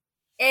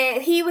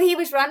 He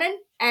was running,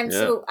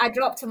 so I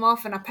dropped him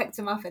off and I picked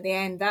him up at the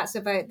end. That's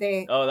about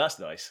the. Oh, that's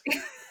nice.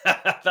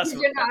 That's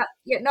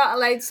You're not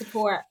allowed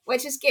support,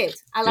 which is good.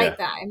 I like Yeah.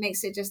 that. It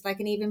makes it just like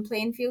an even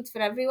playing field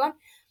for everyone.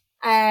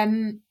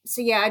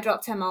 So yeah, I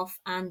dropped him off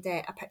and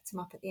I picked him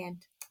up at the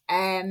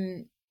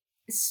end.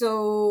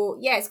 So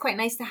yeah, it's quite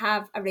nice to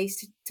have a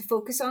race to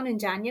focus on in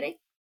January.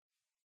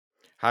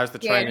 How's the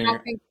Yeah, and training? I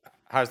think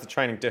How's the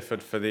training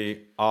differed for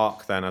the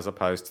Arc then, as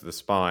opposed to the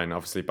Spine?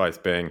 Obviously,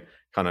 both being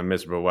kind of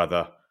miserable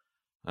weather.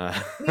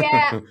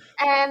 Yeah.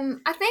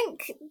 I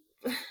think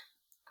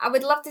I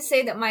would love to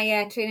say that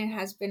my training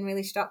has been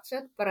really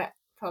structured, but it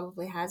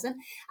probably hasn't.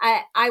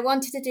 I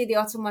wanted to do the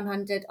Autumn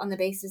 100 on the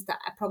basis that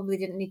I probably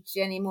didn't need to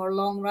do any more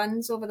long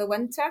runs over the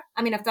winter.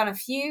 I mean, I've done a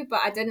few, but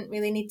I didn't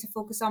really need to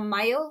focus on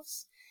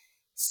miles.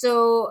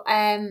 So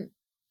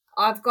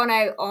I've gone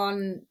out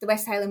on the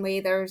West Highland Way.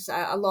 There's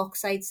a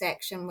lockside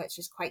section, which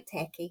is quite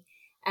techy.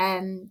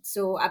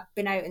 So I've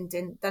been out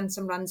and done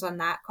some runs on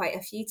that quite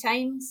a few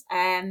times. I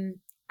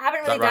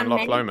haven't really That round done Loch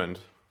many. Lomond.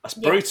 That's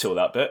brutal,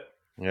 that bit.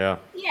 Yeah.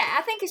 Yeah,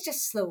 I think it's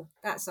just slow.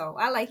 That's all.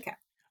 I like it.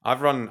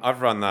 I've run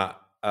that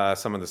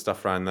some of the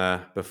stuff around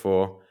there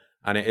before,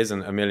 and it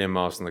isn't a million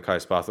miles from the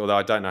coast path. Although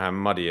I don't know how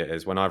muddy it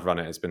is. When I've run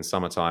it, it's been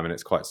summertime and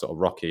it's quite sort of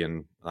rocky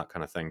and that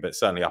kind of thing. But it's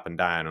certainly up and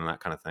down and that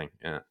kind of thing.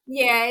 Yeah.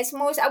 Yeah, it's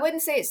most. I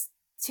wouldn't say it's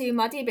too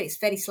muddy, but it's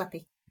very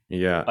slippy.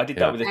 Yeah. I did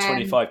that with a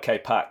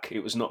 25k pack. It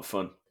was not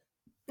fun.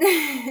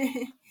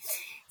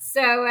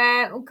 So,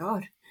 oh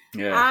God.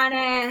 Yeah.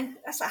 And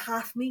that's like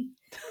half me.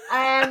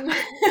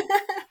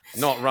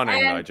 Not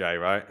running though, Jay,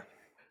 right?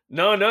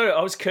 No,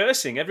 I was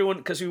cursing everyone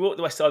because we walked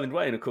the West Island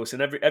Way, and of course,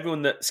 and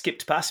everyone that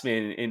skipped past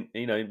me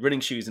in running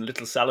shoes and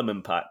little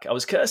Salomon pack, I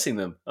was cursing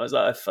them. I was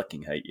like, I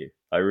fucking hate you.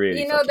 I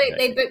really.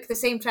 They book the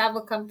same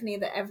travel company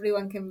that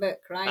everyone can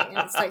book, right? And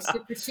it's like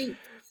super cheap.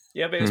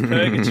 Yeah, but it was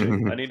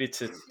purgatory. I needed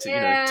to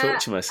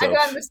torture myself. I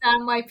don't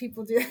understand why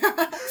people do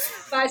that.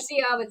 But I see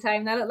it all the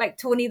time. They look like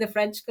Tony the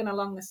Frenchman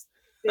along the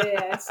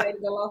side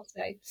of the loch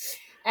side.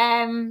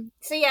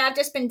 So yeah, I've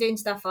just been doing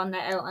stuff out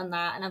on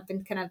that, and I've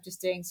been kind of just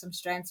doing some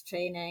strength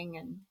training,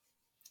 and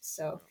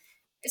so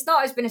it's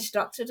not as been as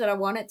structured as I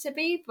want it to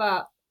be,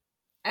 but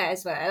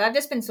as well, I've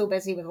just been so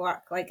busy with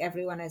work, like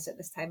everyone is at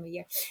this time of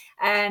year.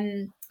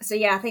 So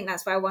yeah, I think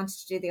that's why I wanted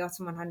to do the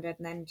Autumn 100,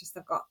 and then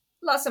I've got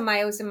lots of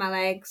miles in my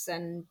legs,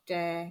 and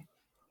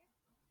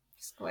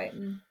just go out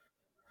and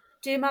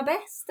do my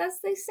best, as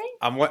they say.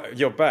 And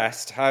your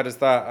best? How does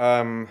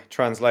that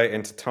translate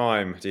into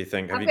time? Do you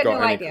think? I've got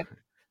no idea.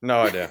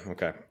 No idea.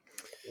 Okay.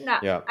 No,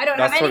 yeah, I don't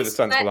that's have probably any, the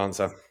sensible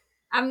answer.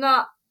 I'm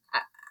not.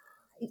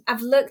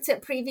 I've looked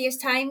at previous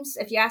times.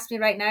 If you asked me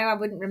right now, I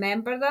wouldn't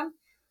remember them.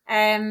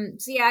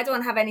 So yeah, I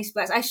don't have any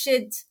splits. I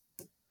should.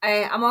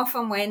 I'm off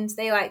on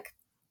Wednesday. Like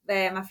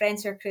my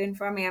friends who are crewing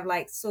for me, I'm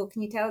like, so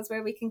can you tell us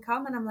where we can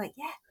come? And I'm like,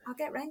 yeah, I'll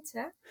get round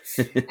to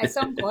it at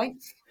some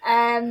point.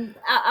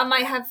 I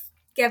might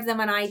give them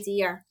an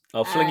idea.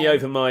 I'll fling you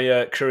over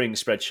my crewing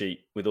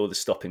spreadsheet with all the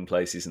stopping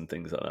places and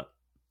things like that.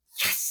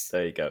 Yes,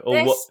 there you go.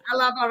 I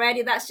love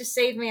already. That's just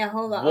saved me a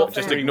whole lot.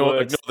 Just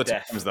ignore the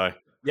times though.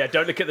 Yeah,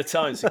 don't look at the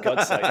times, for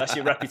God's sake. That's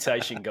your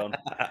reputation gone.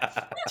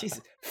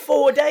 Jesus,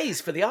 4 days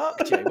for the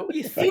arc, Jay. What were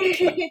you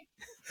thinking?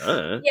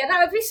 Yeah, that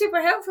would be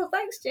super helpful.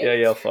 Thanks,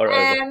 Jay. Yeah, I'll fire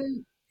it over.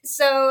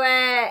 So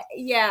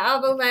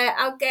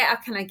I'll get a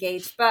kind of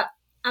gauge, but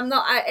I'm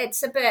not.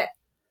 It's a bit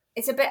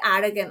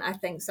arrogant, I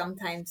think,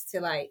 sometimes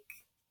to like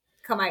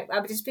come out. I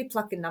would just be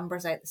plucking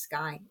numbers out the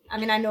sky. I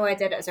mean, I know I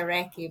did it as a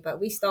recce, but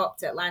we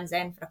stopped at Land's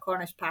End for a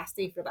Cornish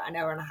pasty for about an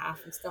hour and a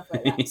half and stuff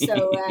like that.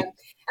 So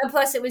and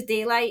plus it was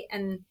daylight,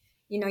 and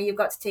you've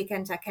got to take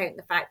into account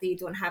the fact that you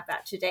don't have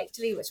that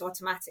trajectory, which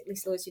automatically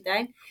slows you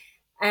down.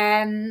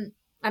 And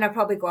I'll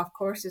probably go off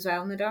course as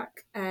well in the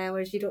dark,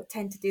 whereas you don't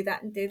tend to do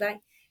that in daylight.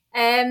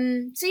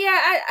 So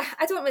yeah,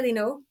 I don't really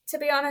know, to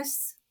be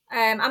honest.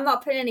 I'm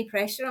not putting any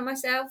pressure on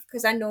myself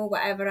because I know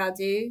whatever I'll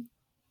do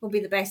will be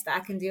the best that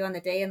I can do on the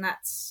day. And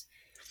that's,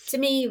 to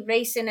me,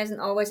 racing isn't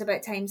always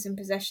about times and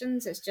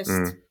positions. It's just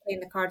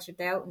playing the cards you're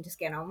dealt and just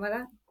getting on with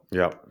it.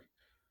 Yep.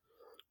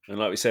 And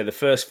like we say, the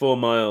first 4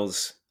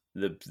 miles,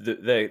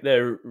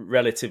 they're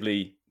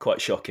relatively quite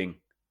shocking,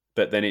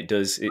 but then it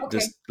does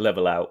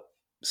level out.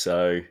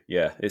 So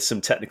yeah, there's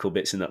some technical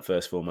bits in that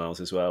first 4 miles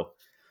as well.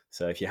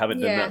 So if you haven't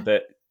done that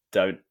bit,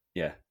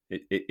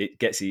 it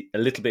gets a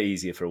little bit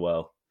easier for a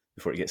while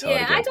before it gets hard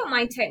again. Yeah, I don't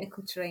mind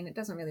technical terrain. It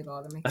doesn't really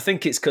bother me. I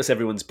think it's because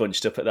everyone's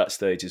bunched up at that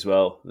stage as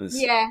well.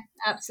 Yeah,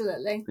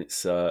 absolutely.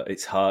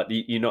 It's hard.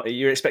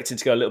 You're expecting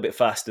to go a little bit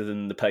faster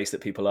than the pace that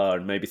people are,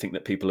 and maybe think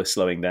that people are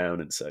slowing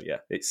down. And so yeah,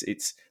 it's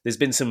there's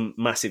been some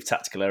massive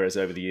tactical errors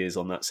over the years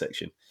on that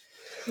section.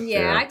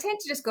 Yeah, I tend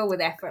to just go with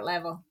effort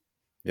level.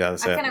 Yeah,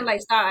 that's I kind of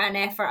like start at an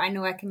effort I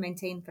know I can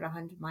maintain for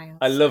 100 miles.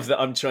 I love that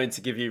I'm trying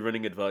to give you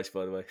running advice,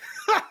 by the way.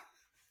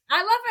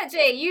 I love it,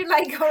 Jay. You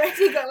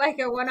already got like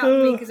a one-up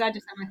me because I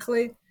just have a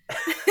clue.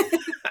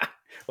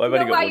 Well,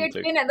 why you're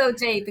doing it though,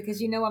 Jay?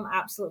 Because I'm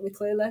absolutely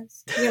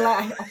clueless. You're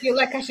like, I feel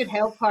like I should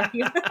help her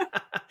here.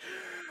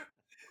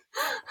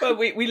 Well,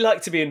 we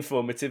like to be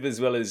informative as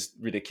well as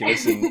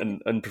ridiculous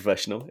and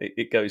unprofessional.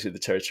 It goes with the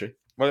territory.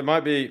 Well, it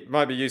might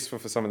be useful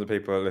for some of the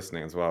people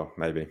listening as well,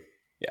 maybe.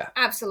 Yeah,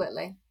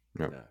 absolutely.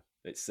 Yeah. No,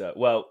 it's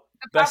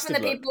apart from the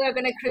people who are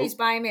going to cruise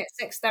by me at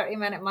 6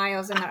 30-minute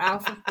miles in their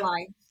Alpha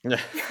Fly. Yeah.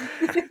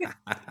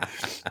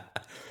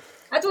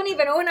 I don't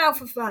even own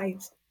Alpha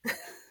Flies.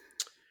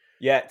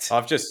 Yet.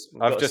 I've just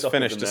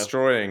finished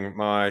destroying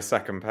my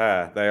second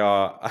pair. They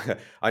are.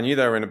 I knew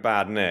they were in a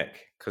bad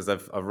nick because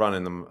I've run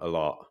in them a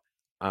lot.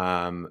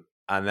 And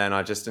then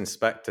I just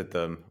inspected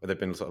them. They've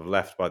been sort of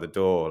left by the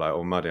door, like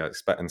all muddy. I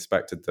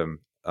inspected them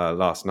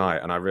last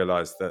night, and I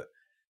realised that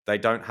they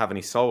don't have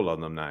any sole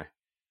on them now.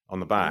 On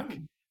the back,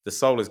 the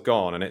sole is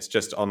gone, and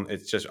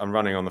I'm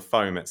running on the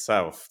foam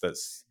itself.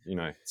 That's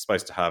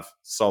supposed to have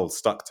sole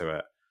stuck to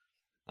it.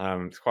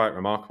 It's quite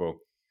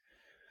remarkable.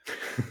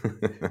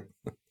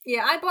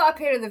 Yeah, I bought a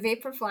pair of the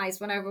Vaporflies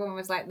when everyone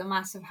was like the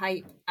massive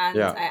hype,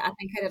 and I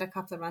think I did a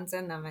couple of runs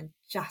in them and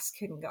just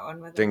couldn't get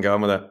on with it. Didn't get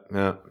on with it.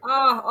 Yeah.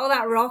 Oh, all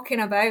that rocking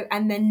about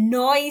and the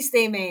noise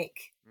they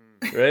make.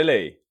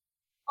 Really?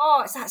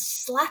 Oh, it's that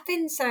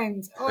slapping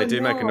sound. Oh, they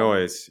do make a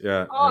noise.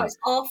 Yeah. Oh, it's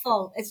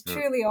awful. It's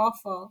truly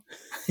awful.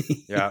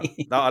 Yeah,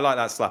 I like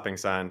that slapping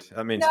sound.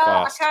 That means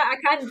fast. I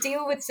can't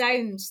deal with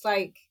sounds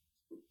like.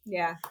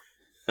 Yeah.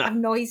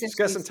 Noises. Just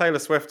get some Taylor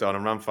Swift on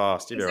and run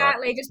fast.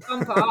 Exactly, right. Just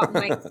bump it up and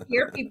like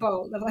hear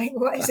people. They're like,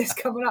 "What is this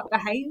coming up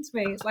behind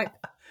me?" It's like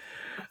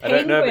I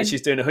don't know, but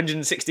she's doing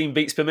 116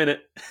 beats per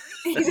minute.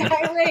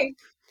 Exactly.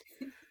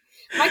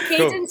 My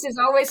cadence is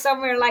always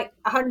somewhere like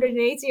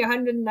 180,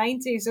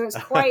 190, so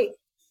it's quite.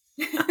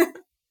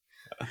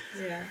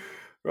 Yeah.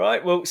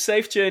 Right. Well,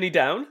 safe journey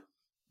down.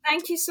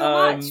 Thank you so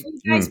much. Will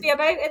you guys be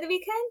about at the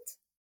weekend?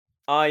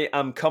 I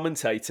am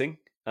commentating.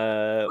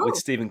 With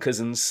Stephen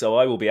Cousins, so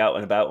I will be out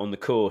and about on the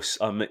course.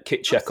 I'm at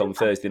Kit Check on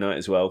Thursday night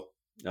as well,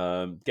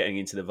 getting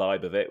into the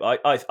vibe of it.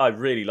 I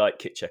really like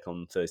Kit Check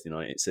on Thursday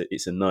night.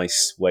 It's a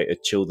nice way to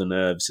chill the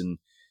nerves and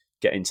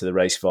get into the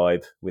race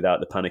vibe without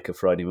the panic of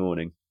Friday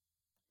morning.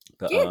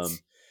 But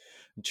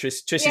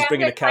Trish is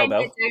bringing a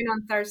cowbell down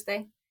on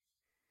Thursday.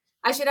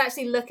 I should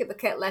actually look at the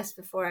kit list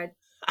before I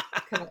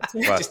come up to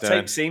it. Just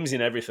tape seams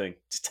in everything.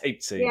 Just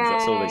tape seams.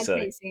 That's all they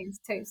say.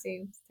 Tape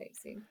seams.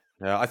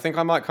 Yeah, I think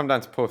I might come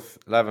down to Porth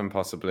 11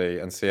 possibly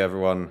and see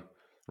everyone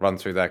run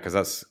through there because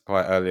that's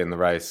quite early in the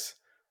race.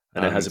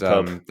 And it has a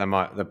pub.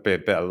 There'll be a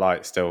bit of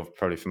light still,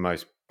 probably for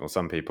most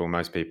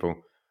people.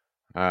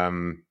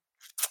 And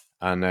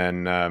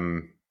then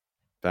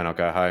I'll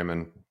go home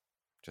and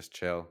just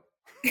chill.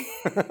 Do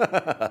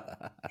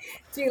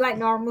you like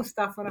normal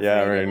stuff on a Yeah,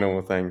 Friday? really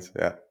normal things.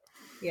 Yeah.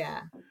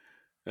 Yeah.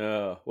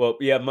 Well,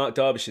 yeah, Mark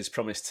Derbyshire's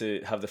promised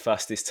to have the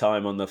fastest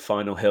time on the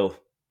final hill.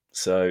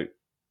 So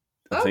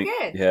I think,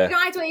 good. Yeah.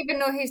 I don't even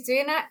know who's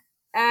doing it.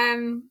 I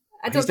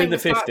don't think the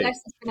 50.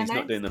 He's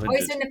not doing the 100. Oh,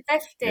 he's in the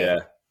 50. Yeah.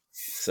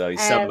 So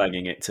he's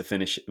sandbagging it to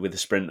finish with a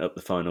sprint up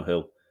the final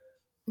hill.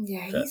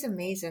 Yeah, he's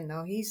amazing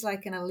though. He's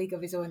like in a league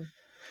of his own.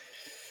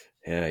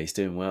 Yeah, he's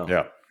doing well.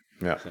 Yeah.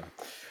 So,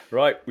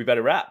 right, we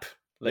better wrap.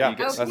 Let you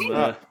get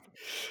some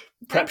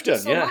prep done.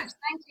 Much. Thank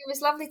you. It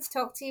was lovely to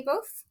talk to you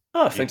both.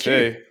 Oh, thank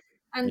you.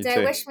 And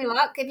wish me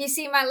luck. If you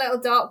see my little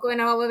dot going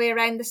all the way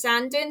around the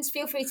sand dunes,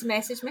 feel free to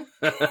message me.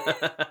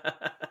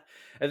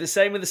 And the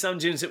same with the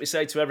sand dunes that we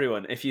say to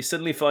everyone. If you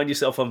suddenly find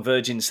yourself on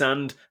virgin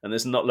sand and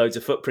there's not loads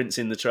of footprints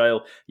in the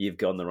trail, you've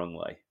gone the wrong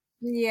way.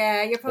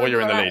 Yeah, you're probably or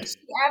you're in the lead.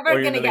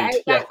 Ever going to get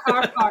out that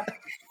car park.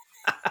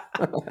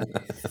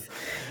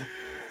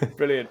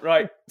 Brilliant.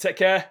 Right, take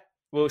care.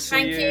 We'll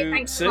see you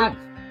Thanks soon. So much.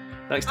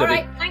 Thanks, Debbie. All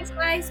right, thanks,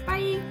 guys.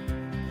 Bye.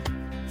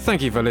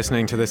 Thank you for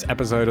listening to this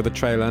episode of the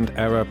Trail and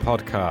Error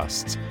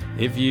podcast.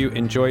 If you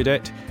enjoyed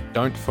it,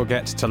 don't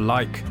forget to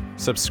like,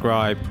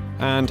 subscribe,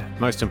 and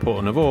most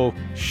important of all,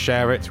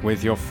 share it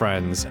with your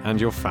friends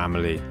and your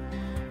family.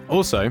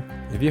 Also,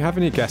 if you have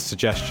any guest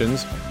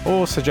suggestions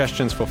or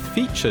suggestions for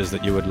features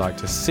that you would like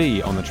to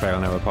see on the Trail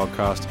and Error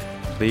podcast,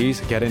 please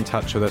get in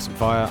touch with us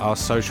via our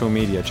social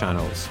media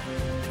channels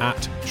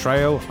at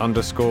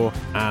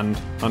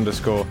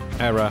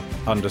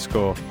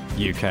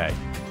trail_and_error_UK.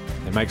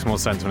 It makes more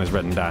sense when it's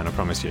written down, I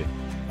promise you.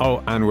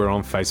 Oh, and we're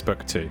on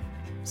Facebook too.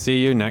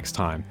 See you next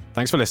time.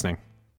 Thanks for listening.